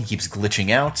problem. He keeps glitching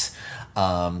out.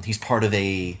 He's part of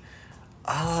a...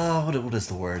 what is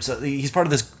the word? So he's part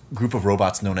of this group of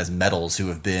robots known as metals who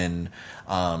have been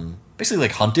basically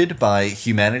like hunted by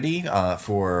humanity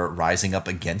for rising up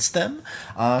against them.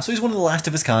 So he's one of the last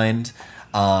of his kind.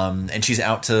 And she's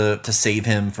out to save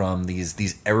him from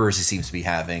these errors he seems to be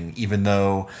having, even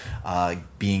though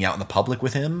being out in the public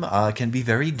with him can be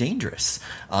very dangerous.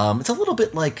 It's a little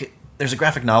bit like, there's a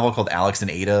graphic novel called Alex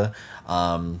and Ada,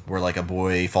 where like a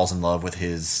boy falls in love with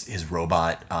his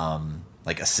robot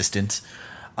like assistant,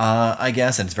 I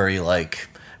guess, and it's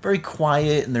very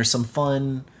quiet, and there's some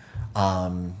fun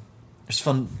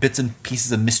bits and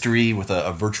pieces of mystery with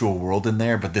a virtual world in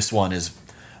there, but this one is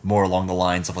more along the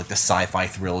lines of like the sci-fi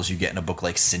thrills you get in a book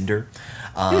like Cinder.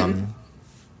 And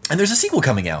there's a sequel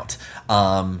coming out.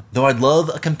 Though I'd love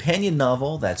a companion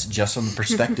novel that's just from the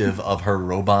perspective of her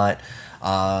robot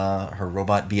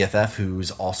BFF,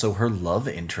 who's also her love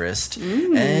interest.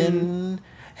 And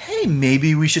hey,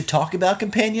 maybe we should talk about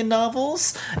companion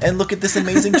novels and look at this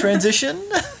amazing transition.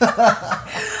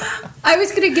 I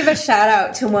was going to give a shout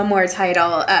out to one more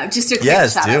title, just a quick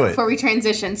shout out before we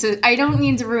transition. So I don't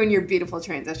mean to ruin your beautiful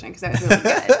transition because that was really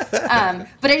good.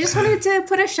 But I just wanted to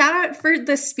put a shout out for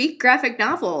the Speak graphic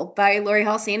novel by Lori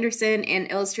Hall Sanderson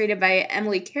and illustrated by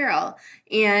Emily Carroll,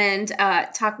 and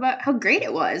talk about how great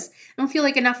it was. I don't feel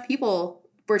like enough people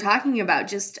were talking about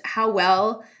just how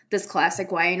well this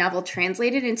classic YA novel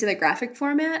translated into the graphic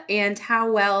format and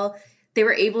how well they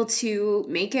were able to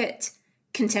make it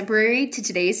contemporary to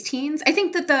today's teens. I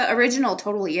think that the original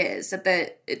totally is,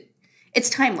 that it's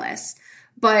timeless,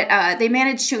 but they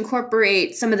managed to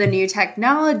incorporate some of the new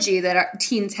technology that our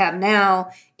teens have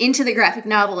now into the graphic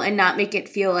novel and not make it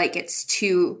feel like it's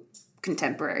too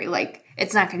contemporary, like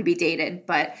it's not going to be dated.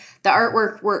 But the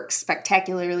artwork works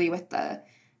spectacularly with the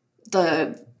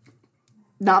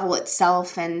novel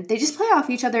itself, and they just play off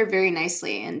each other very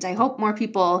nicely. And I hope more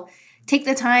people take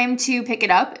the time to pick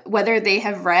it up, whether they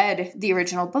have read the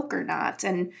original book or not.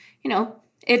 And,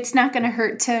 it's not going to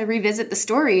hurt to revisit the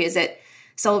story as it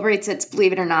celebrates its,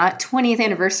 believe it or not, 20th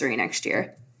anniversary next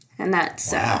year. And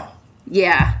that's, wow.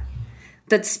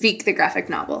 That's Speak, the graphic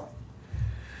novel.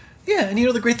 Yeah, and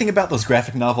the great thing about those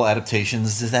graphic novel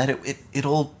adaptations is that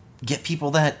it'll get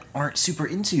people that aren't super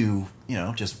into,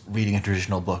 just reading a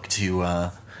traditional book to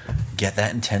get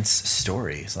that intense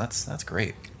story. So that's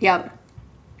great. Yep.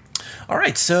 All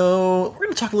right, so we're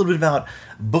going to talk a little bit about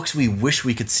books we wish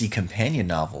we could see companion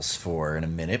novels for in a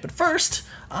minute. But first,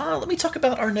 let me talk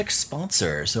about our next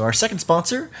sponsor. So our second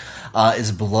sponsor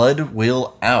is Blood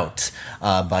Will Out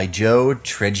by Joe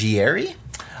Treggieri.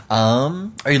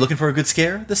 Are you looking for a good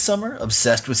scare this summer?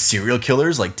 Obsessed with serial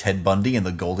killers like Ted Bundy and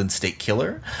the Golden State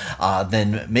Killer?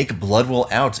 Then make Blood Will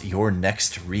Out your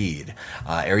next read.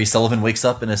 Ari Sullivan wakes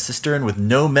up in a cistern with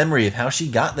no memory of how she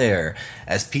got there.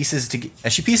 As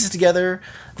she pieces together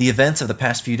the events of the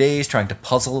past few days, trying to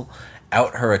puzzle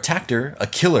out her attacker, a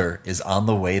killer is on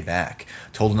the way back.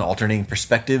 Told in alternating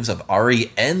perspectives of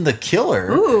Ari and the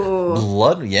killer. Ooh.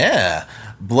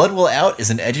 Blood Will Out is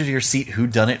an edge-of-your-seat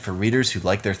whodunit for readers who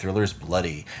like their thrillers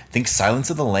bloody. Think Silence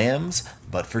of the Lambs,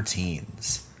 but for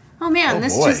teens. Oh man,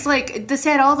 this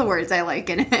had all the words I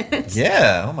like in it.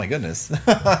 Yeah, oh my goodness.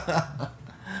 Oh,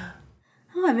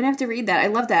 I'm gonna have to read that. I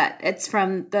love that. It's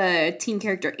from the teen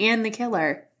character and the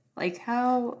killer. Like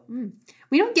how...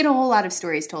 We don't get a whole lot of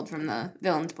stories told from the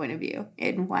villain's point of view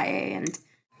in YA, and...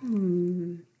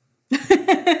 do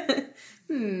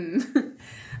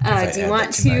you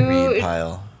want to... my read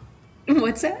pile.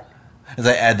 What's that? As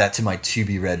I add that to my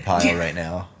to-be-read pile right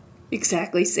now.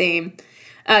 Exactly, same.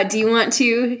 Do you want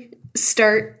to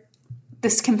start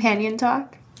this companion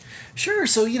talk? Sure.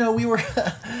 So, we were...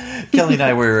 Kelly and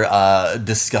I were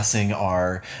discussing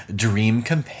our dream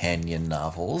companion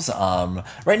novels.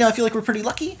 Right now, I feel like we're pretty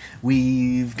lucky.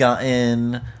 We've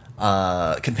gotten...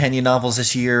 companion novels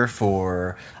this year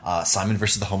for Simon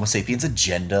versus the Homo Sapiens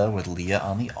Agenda with Leah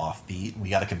on the Offbeat. We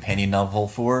got a companion novel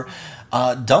for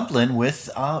Dumplin' with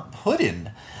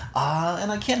Puddin'.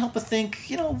 And I can't help but think,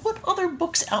 what other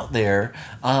books out there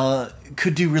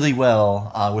could do really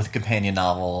well with a companion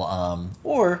novel?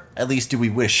 Or at least do we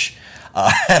wish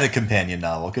had a companion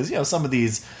novel? Because, some of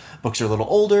these books are a little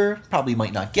older, probably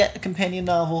might not get a companion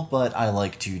novel, but I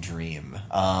like to dream.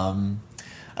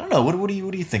 I don't know. What do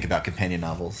you think about companion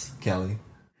novels, Kelly?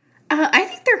 I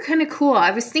think they're kind of cool.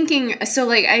 I was thinking,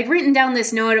 I'd written down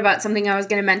this note about something I was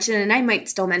going to mention, and I might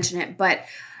still mention it, but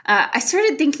I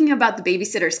started thinking about the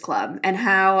Babysitter's Club and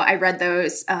how I read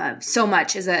those so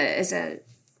much as a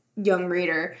young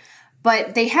reader.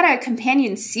 But they had a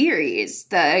companion series,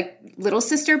 the Little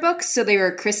Sister books. So they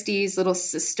were Christie's little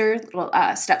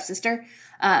stepsister,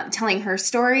 telling her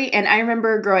story. And I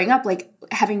remember growing up,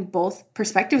 having both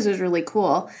perspectives was really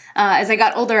cool. As I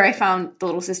got older, I found the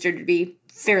little sister to be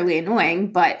fairly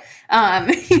annoying, but,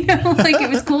 it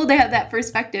was cool to have that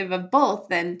perspective of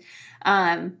both and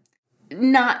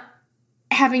not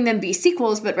having them be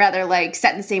sequels, but rather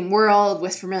set in the same world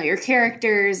with familiar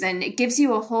characters. And it gives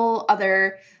you a whole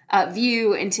other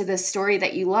view into the story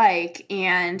that you like.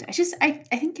 And I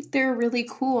think they're a really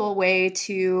cool way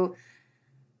to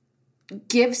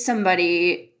give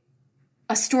somebody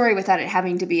a story without it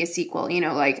having to be a sequel.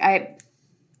 I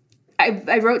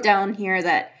wrote down here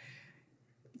that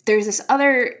there's this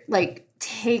other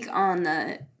take on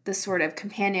the sort of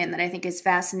companion that I think is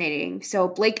fascinating. So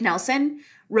Blake Nelson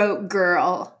wrote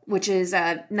Girl, which is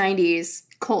a 90s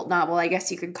cult novel, I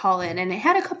guess you could call it. And it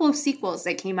had a couple of sequels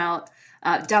that came out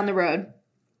down the road.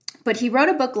 But he wrote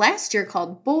a book last year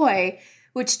called Boy,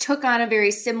 which took on a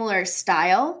very similar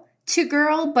style to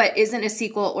Girl, but isn't a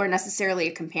sequel or necessarily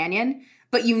a companion.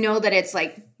 But that it's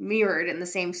mirrored in the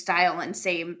same style and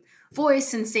same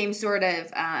voice and same sort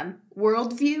of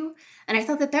worldview. And I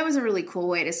thought that was a really cool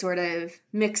way to sort of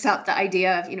mix up the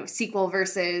idea of, sequel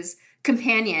versus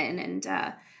companion. And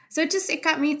so it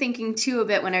got me thinking too a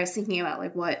bit when I was thinking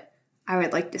about what I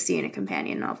would like to see in a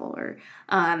companion novel or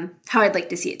how I'd like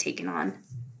to see it taken on.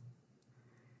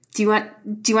 Do you want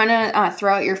to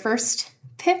throw out your first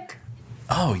pick?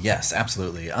 Oh, yes,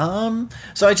 absolutely.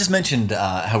 So I just mentioned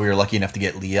how we were lucky enough to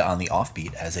get Leah on the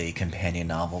Offbeat as a companion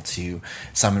novel to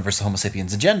Simon vs. Homo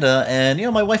Sapiens Agenda. And,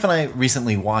 my wife and I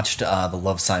recently watched the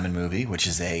Love, Simon movie, which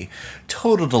is a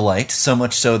total delight, so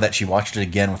much so that she watched it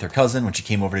again with her cousin when she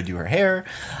came over to do her hair.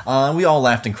 We all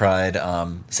laughed and cried,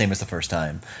 same as the first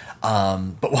time.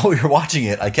 But while we were watching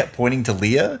it, I kept pointing to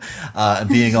Leah and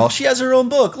being all, she has her own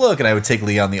book, look. And I would take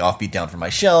Leah on the Offbeat down from my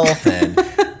shelf, and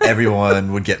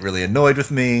everyone would get really annoyed with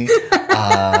me.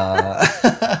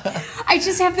 I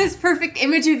just have this perfect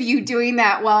image of you doing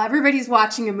that while everybody's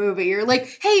watching a movie. You're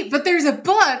like, hey, but there's a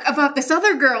book about this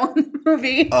other girl in the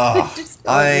movie.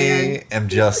 I am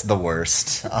just the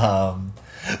worst.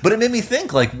 But it made me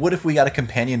think, what if we got a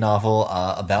companion novel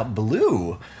about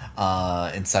Baloo?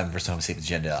 In Simon vs. Homo Sapiens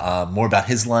Agenda. More about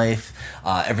his life,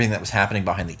 everything that was happening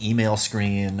behind the email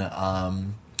screen.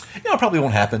 It probably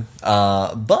won't happen,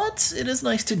 but it is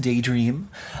nice to daydream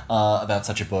about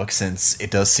such a book, since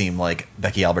it does seem like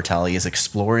Becky Albertalli is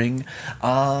exploring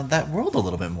that world a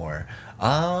little bit more.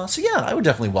 So yeah, I would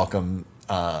definitely welcome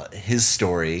his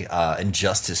story and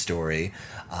just his story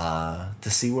to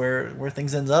see where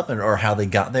things ends up or how they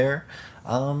got there.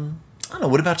 I don't know.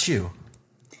 What about you?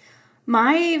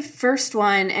 My first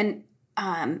one, and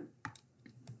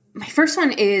my first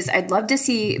one is I'd love to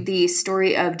see the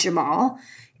story of Jamal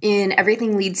in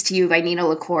Everything Leads to You by Nina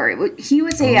LaCour. He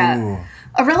was a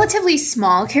relatively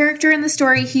small character in the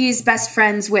story. He's best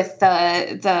friends with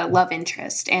the love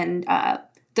interest, and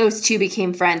those two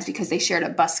became friends because they shared a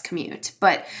bus commute.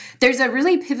 But there's a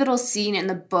really pivotal scene in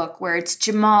the book where it's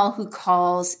Jamal who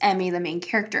calls Emmy, the main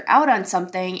character, out on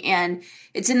something. And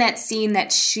it's in that scene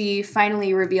that she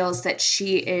finally reveals that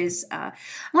she is, I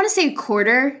want to say a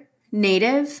quarter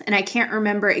Native, and I can't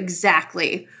remember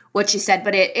exactly what she said,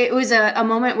 but it was a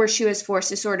moment where she was forced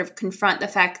to sort of confront the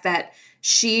fact that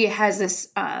she has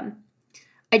this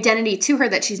identity to her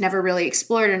that she's never really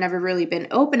explored or never really been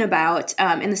open about,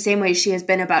 in the same way she has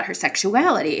been about her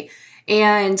sexuality.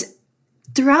 And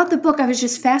throughout the book, I was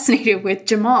just fascinated with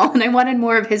Jamal, and I wanted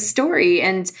more of his story.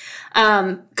 And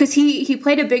because he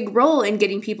played a big role in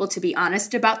getting people to be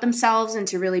honest about themselves and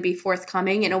to really be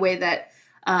forthcoming in a way that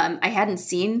I hadn't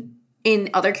seen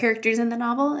in other characters in the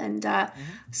novel. And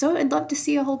so I'd love to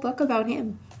see a whole book about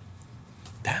him.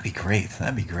 That'd be great.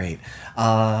 That'd be great.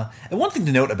 And one thing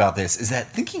to note about this is that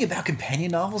thinking about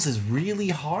companion novels is really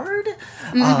hard.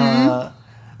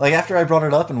 Like after I brought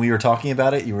it up and we were talking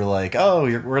about it, you were like, "Oh,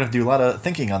 we're going to do a lot of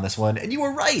thinking on this one," and you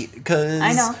were right because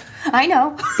I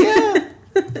know. Yeah.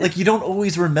 Like you don't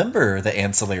always remember the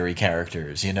ancillary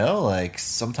characters, you know? Like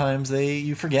sometimes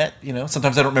you forget, you know?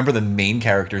 Sometimes I don't remember the main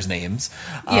characters' names.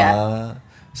 Yeah.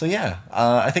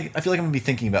 I feel like I'm going to be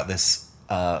thinking about this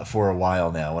for a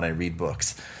while now when I read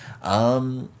books.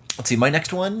 Let's see, my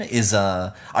next one is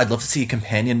I'd love to see a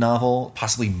companion novel,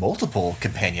 possibly multiple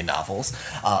companion novels,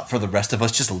 for The Rest of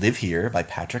Us Just Live Here by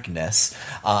Patrick Ness.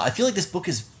 I feel like this book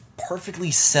is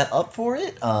perfectly set up for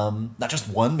it. Not just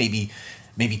one, maybe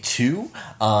two.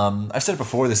 I've said it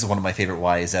before, this is one of my favorite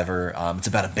YAs ever. It's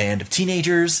about a band of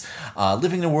teenagers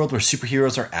living in a world where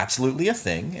superheroes are absolutely a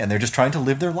thing, and they're just trying to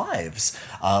live their lives.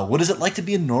 What is it like to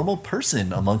be a normal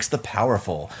person amongst the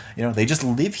powerful? You know, they just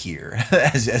live here,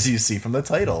 as you see from the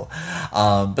title.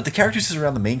 But the characters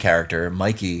around the main character,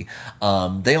 Mikey,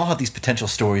 they all have these potential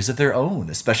stories of their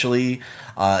own, especially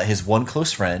his one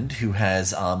close friend who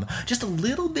has just a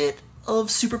little bit of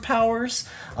superpowers.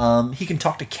 He can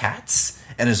talk to cats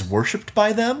and is worshipped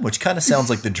by them, which kind of sounds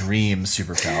like the dream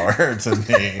superpower to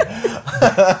me.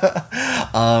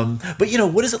 But, you know,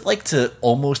 what is it like to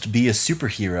almost be a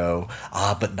superhero,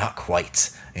 but not quite?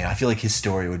 You know, I feel like his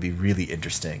story would be really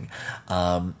interesting.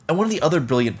 And one of the other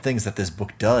brilliant things that this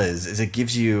book does is it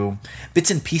gives you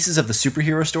bits and pieces of the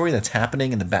superhero story that's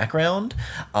happening in the background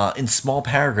in small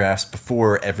paragraphs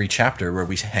before every chapter where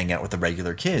we hang out with the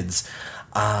regular kids.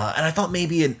 And I thought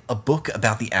maybe a book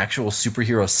about the actual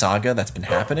superhero saga that's been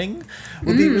happening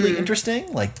would be really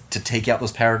interesting, like to take out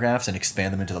those paragraphs and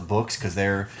expand them into the books, because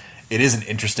it is an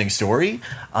interesting story.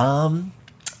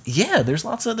 Yeah, there's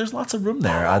lots of room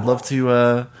there. I'd love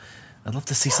to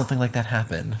see something like that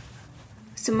happen.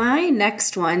 So my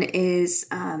next one is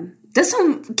this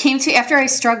one came to after I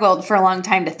struggled for a long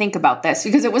time to think about this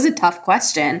because it was a tough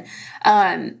question.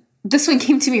 This one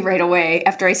came to me right away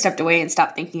after I stepped away and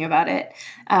stopped thinking about it.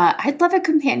 I'd love a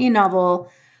companion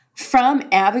novel from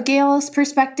Abigail's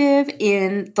perspective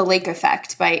in The Lake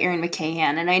Effect by Erin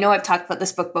McCahan. And I know I've talked about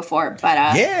this book before,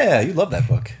 but... yeah, you love that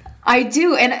book. I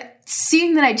do. And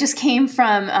seeing that I just came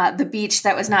from the beach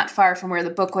that was not far from where the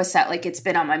book was set, like it's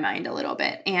been on my mind a little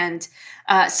bit. And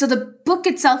so the book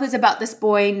itself is about this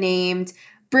boy named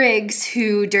Briggs,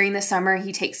 who during the summer,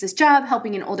 he takes this job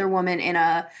helping an older woman in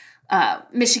a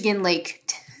Michigan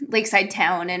lakeside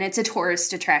town, and it's a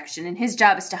tourist attraction. And his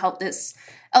job is to help this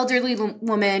elderly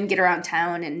woman get around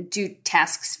town and do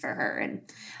tasks for her.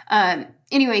 And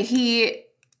anyway, he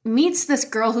meets this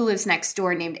girl who lives next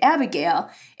door named Abigail,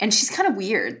 and she's kind of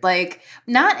weird, like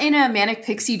not in a manic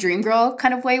pixie dream girl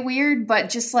kind of way weird, but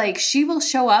just like she will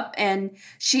show up and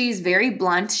she's very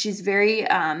blunt. She's very,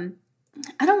 I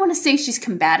don't want to say she's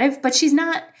combative, but she's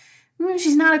not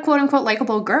a quote unquote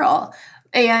likable girl.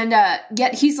 And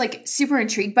yet he's like super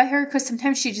intrigued by her because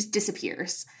sometimes she just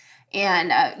disappears.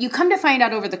 And you come to find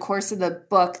out over the course of the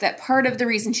book that part of the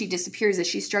reason she disappears is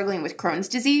she's struggling with Crohn's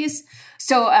disease.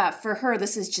 So for her,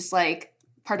 this is just like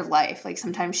part of life. Like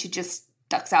sometimes she just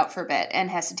ducks out for a bit and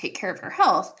has to take care of her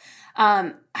health.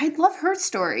 I'd love her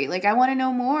story. Like I want to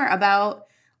know more about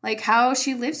like how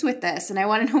she lives with this. And I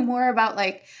want to know more about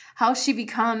like how she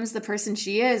becomes the person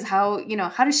she is. How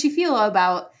does she feel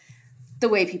about the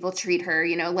way people treat her?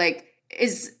 You know, like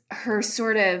is her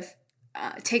sort of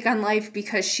take on life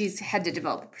because she's had to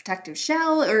develop a protective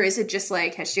shell, or is it just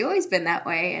like, has she always been that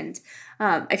way? And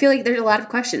I feel like there's a lot of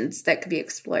questions that could be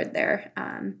explored there.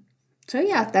 So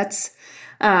yeah, that's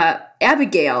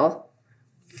Abigail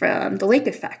from The Lake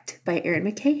Effect by Erin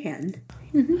McCahan.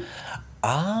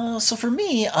 So for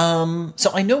me,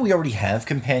 so I know we already have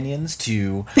companions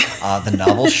to the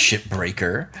novel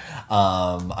Shipbreaker.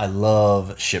 I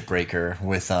love Shipbreaker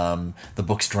with the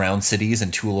books Drowned Cities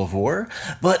and Tool of War,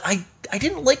 but I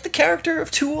didn't like the character of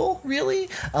Tool, really.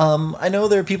 I know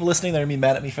there are people listening that are going to be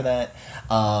mad at me for that,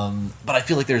 but I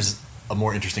feel like there's a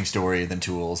more interesting story than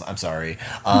Tool's. I'm sorry.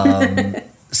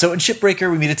 So in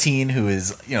Shipbreaker, we meet a teen who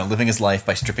is, living his life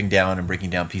by stripping down and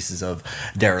breaking down pieces of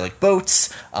derelict boats,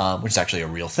 which is actually a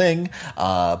real thing,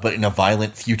 but in a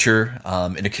violent future,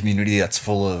 in a community that's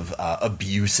full of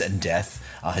abuse and death.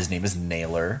 His name is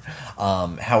Naylor.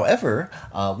 However,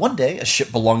 one day, a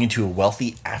ship belonging to a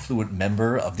wealthy, affluent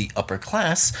member of the upper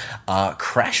class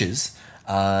crashes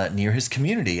near his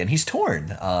community, and he's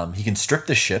torn. He can strip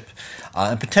the ship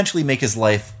and potentially make his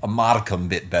life a modicum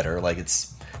bit better, like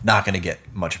it's not going to get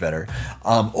much better.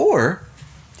 Or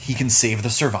he can save the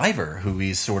survivor, who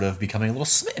he's sort of becoming a little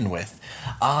smitten with.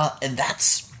 And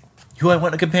that's who I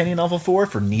want a companion novel for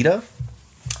Nita.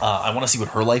 I want to see what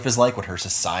her life is like, what her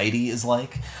society is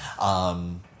like.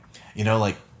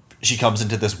 She comes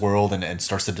into this world and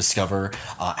starts to discover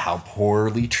how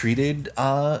poorly treated,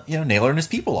 Naylor and his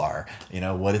people are.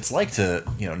 What it's like to,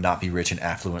 not be rich and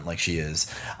affluent like she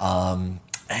is.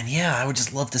 I would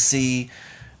just love to see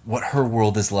what her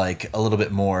world is like a little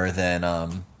bit more than,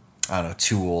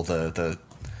 Tool, the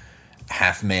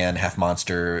half man, half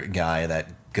monster guy that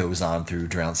goes on through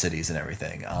Drowned Cities and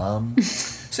everything.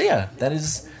 That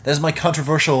is my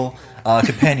controversial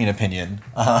companion opinion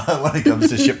when it comes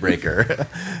to Shipbreaker.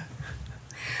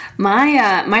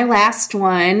 My last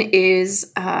one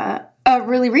is a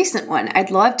really recent one. I'd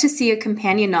love to see a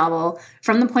companion novel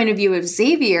from the point of view of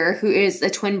Xavier, who is the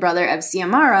twin brother of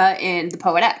Xiomara in The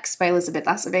Poet X by Elizabeth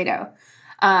Acevedo.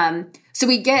 So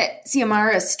we get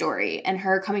Xiomara's story and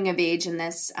her coming of age in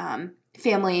this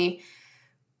family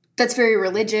that's very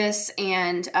religious.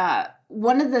 And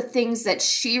one of the things that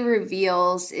she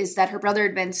reveals is that her brother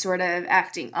had been sort of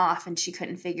acting off and she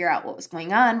couldn't figure out what was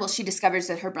going on. Well, she discovers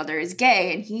that her brother is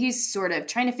gay and he's sort of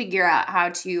trying to figure out how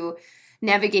to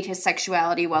navigate his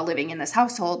sexuality while living in this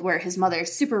household where his mother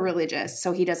is super religious.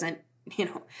 So he doesn't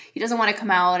want to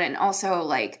come out. And also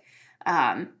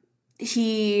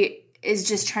he is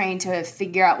just trying to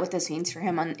figure out what this means for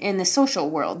him in the social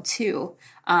world too.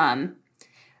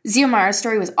 Xiomara's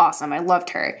story was awesome. I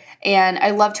loved her. And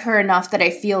I loved her enough that I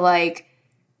feel like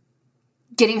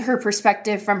getting her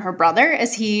perspective from her brother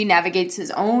as he navigates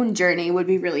his own journey would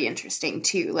be really interesting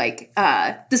too.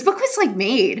 This book was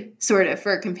made sort of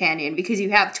for a companion because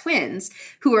you have twins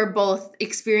who are both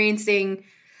experiencing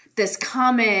this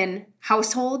common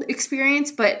household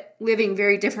experience, but living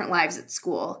very different lives at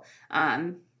school.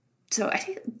 So I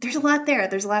think there's a lot there.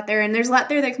 And there's a lot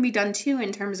there that can be done too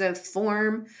in terms of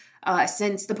form.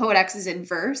 Since The Poet X is in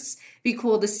verse, it'd be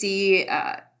cool to see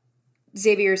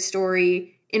Xavier's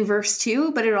story in verse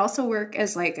too, but it would also work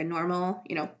as a normal,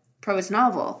 prose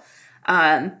novel.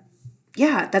 I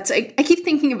keep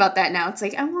thinking about that now. It's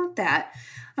I want that.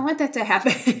 I want that to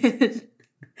happen.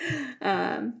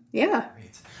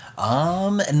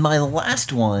 And my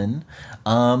last one,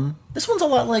 this one's a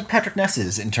lot like Patrick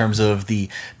Ness's in terms of the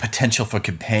potential for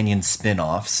companion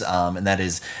spin-offs, and that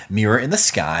is Mirror in the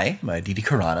Sky by Didi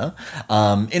Khorana.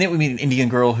 In it, we meet an Indian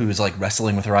girl who is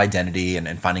wrestling with her identity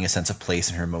and finding a sense of place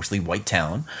in her mostly white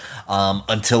town,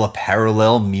 until a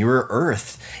parallel mirror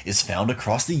Earth is found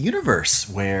across the universe,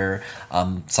 where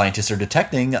scientists are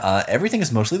detecting everything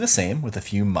is mostly the same with a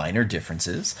few minor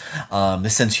differences.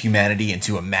 This sends humanity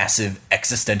into a massive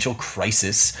existential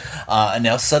crisis, and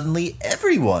now suddenly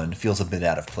everyone feels a bit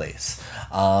out of place.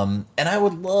 And I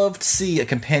would love to see a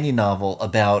companion novel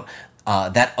about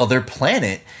that other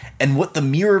planet and what the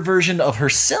mirror version of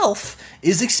herself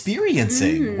is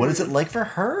experiencing. What is it like for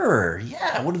her?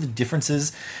 Yeah, what are the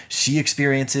differences she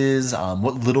experiences?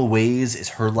 What little ways is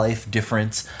her life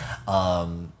different?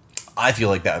 I feel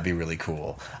like that would be really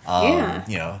cool. I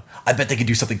bet they could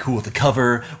do something cool with the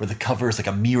cover, where the cover is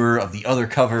a mirror of the other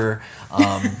cover.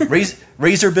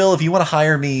 Razor Bill, if you want to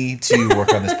hire me to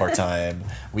work on this part-time,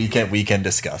 we can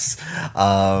discuss.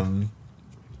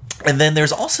 And then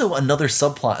there's also another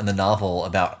subplot in the novel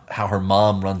about how her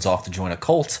mom runs off to join a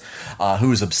cult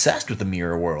who is obsessed with the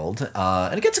mirror world.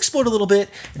 And it gets explored a little bit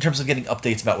in terms of getting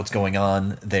updates about what's going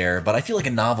on there. But I feel like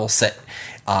a novel set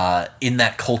in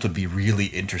that cult would be really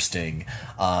interesting,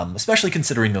 especially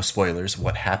considering, no spoilers,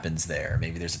 what happens there.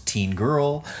 Maybe there's a teen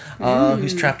girl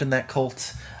who's trapped in that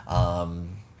cult. I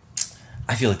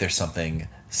feel like there's something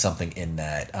in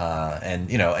that.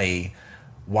 And, a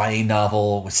YA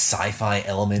novel with sci-fi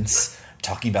elements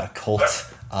talking about a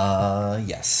cult.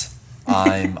 Yes.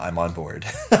 I'm on board.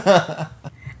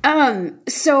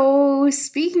 So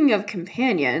speaking of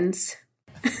companions,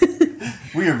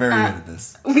 we are very good at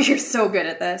this. We are so good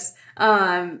at this.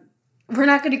 We're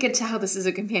not going to get to how this is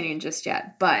a companion just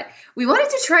yet, but we wanted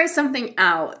to try something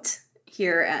out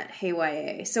here at Hey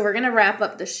YA. So we're going to wrap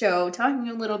up the show talking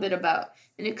a little bit about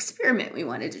an experiment we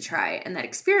wanted to try. And that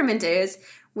experiment is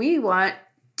we want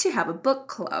to have a book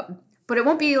club. But it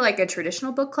won't be like a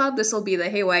traditional book club. This will be the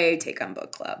Hey YA Take on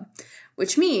Book Club,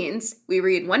 which means we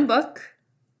read one book.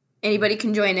 Anybody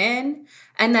can join in.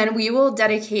 And then we will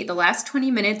dedicate the last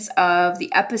 20 minutes of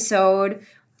the episode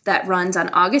that runs on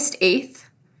August 8th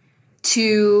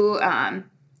to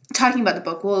talking about the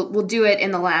book. We'll do it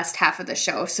in the last half of the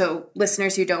show. So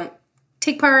listeners who don't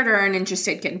take part or aren't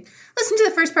interested can listen to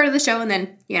the first part of the show and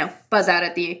then, buzz out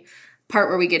at the part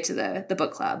where we get to the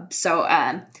book club. So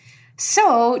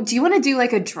do you want to do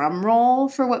like a drum roll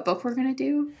for what book we're going to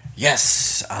do?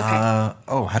 Yes. Okay.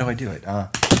 How do I do it?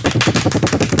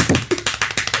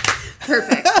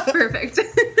 Perfect.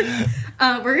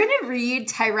 We're going to read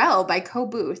Tyrell by Co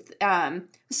Booth.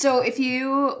 So if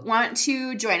you want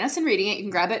to join us in reading it, you can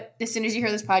grab it as soon as you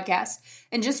hear this podcast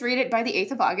and just read it by the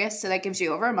 8th of August. So that gives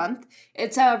you over a month.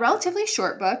 It's a relatively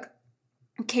short book.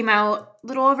 It came out a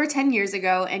little over 10 years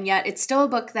ago, and yet it's still a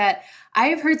book that I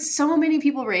have heard so many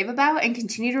people rave about and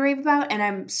continue to rave about, and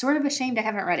I'm sort of ashamed I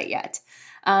haven't read it yet.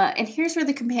 And here's where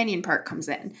the companion part comes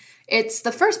in. It's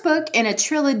the first book in a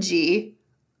trilogy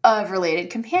of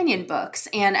related companion books.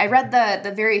 And I read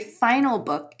the very final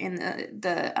book in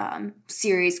the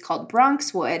series called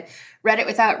Bronxwood, read it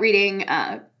without reading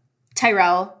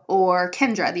Tyrell or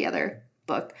Kendra, the other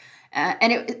book.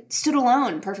 And it stood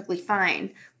alone perfectly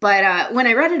fine. But when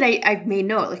I read it, I made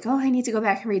note, like, I need to go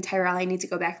back and read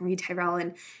Tyrell.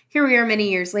 And here we are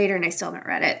many years later, and I still haven't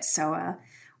read it. So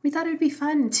we thought it would be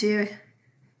fun to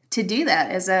do that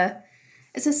as a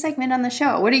segment on the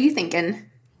show. What are you thinking?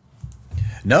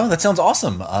 No, that sounds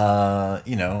awesome.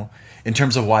 In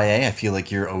terms of YA, I feel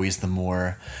like you're always the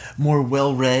more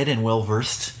well-read and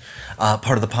well-versed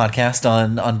part of the podcast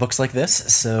on books like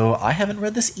this. So I haven't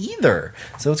read this either.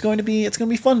 So it's going to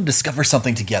be fun to discover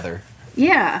something together.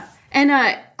 Yeah, and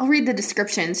I'll read the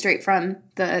description straight from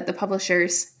the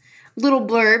publisher's little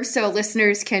blurb so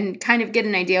listeners can kind of get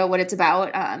an idea of what it's about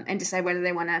and decide whether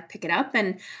they want to pick it up.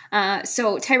 And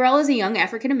so Tyrell is a young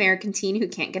African-American teen who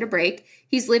can't get a break.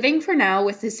 He's living for now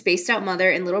with his spaced-out mother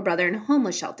and little brother in a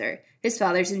homeless shelter. His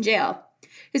father's in jail.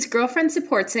 His girlfriend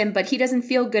supports him, but he doesn't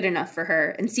feel good enough for her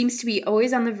and seems to be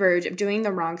always on the verge of doing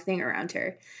the wrong thing around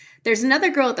her. There's another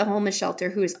girl at the homeless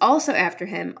shelter who is also after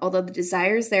him, although the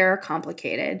desires there are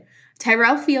complicated.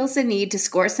 Tyrell feels the need to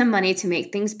score some money to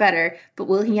make things better, but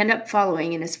will he end up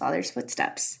following in his father's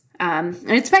footsteps? And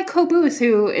it's by Co Booth,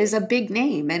 who is a big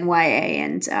name in YA,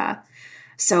 and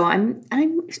so I'm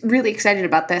really excited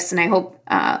about this, and I hope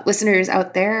listeners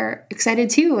out there are excited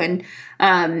too. And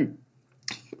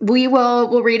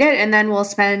we'll read it, and then we'll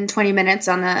spend 20 minutes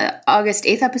on the August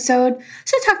 8th episode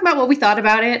so talk about what we thought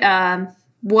about it,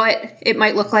 what it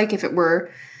might look like if it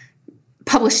were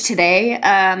published today.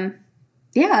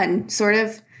 And sort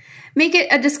of make it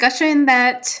a discussion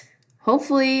that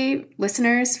hopefully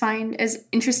listeners find as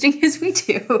interesting as we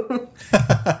do.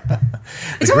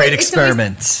 It's a great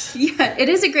experiment. It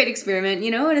is a great experiment,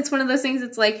 and it's one of those things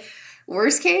that's like,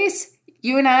 worst case,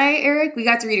 you and I, Eric, we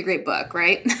got to read a great book,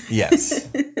 right? Yes.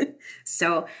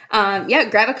 So,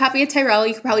 grab a copy of Tyrell.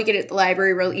 You can probably get it at the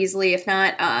library real easily. If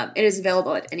not, it is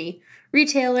available at any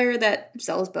retailer that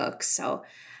sells books. So,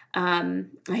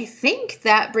 I think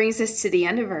that brings us to the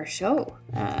end of our show.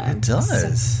 It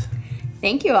does. So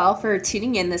thank you all for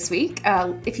tuning in this week.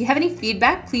 If you have any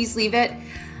feedback, please leave it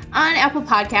on Apple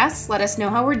Podcasts. Let us know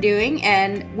how we're doing.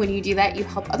 And when you do that, you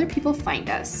help other people find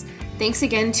us. Thanks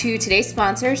again to today's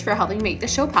sponsors for helping make the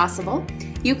show possible.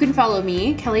 You can follow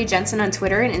me, Kelly Jensen, on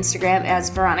Twitter and Instagram as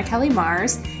Veronica Kelly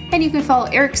Mars. And you can follow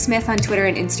Eric Smith on Twitter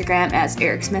and Instagram as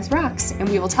Eric Smith Rocks. And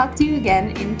we will talk to you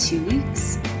again in 2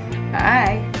 weeks.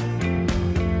 Bye.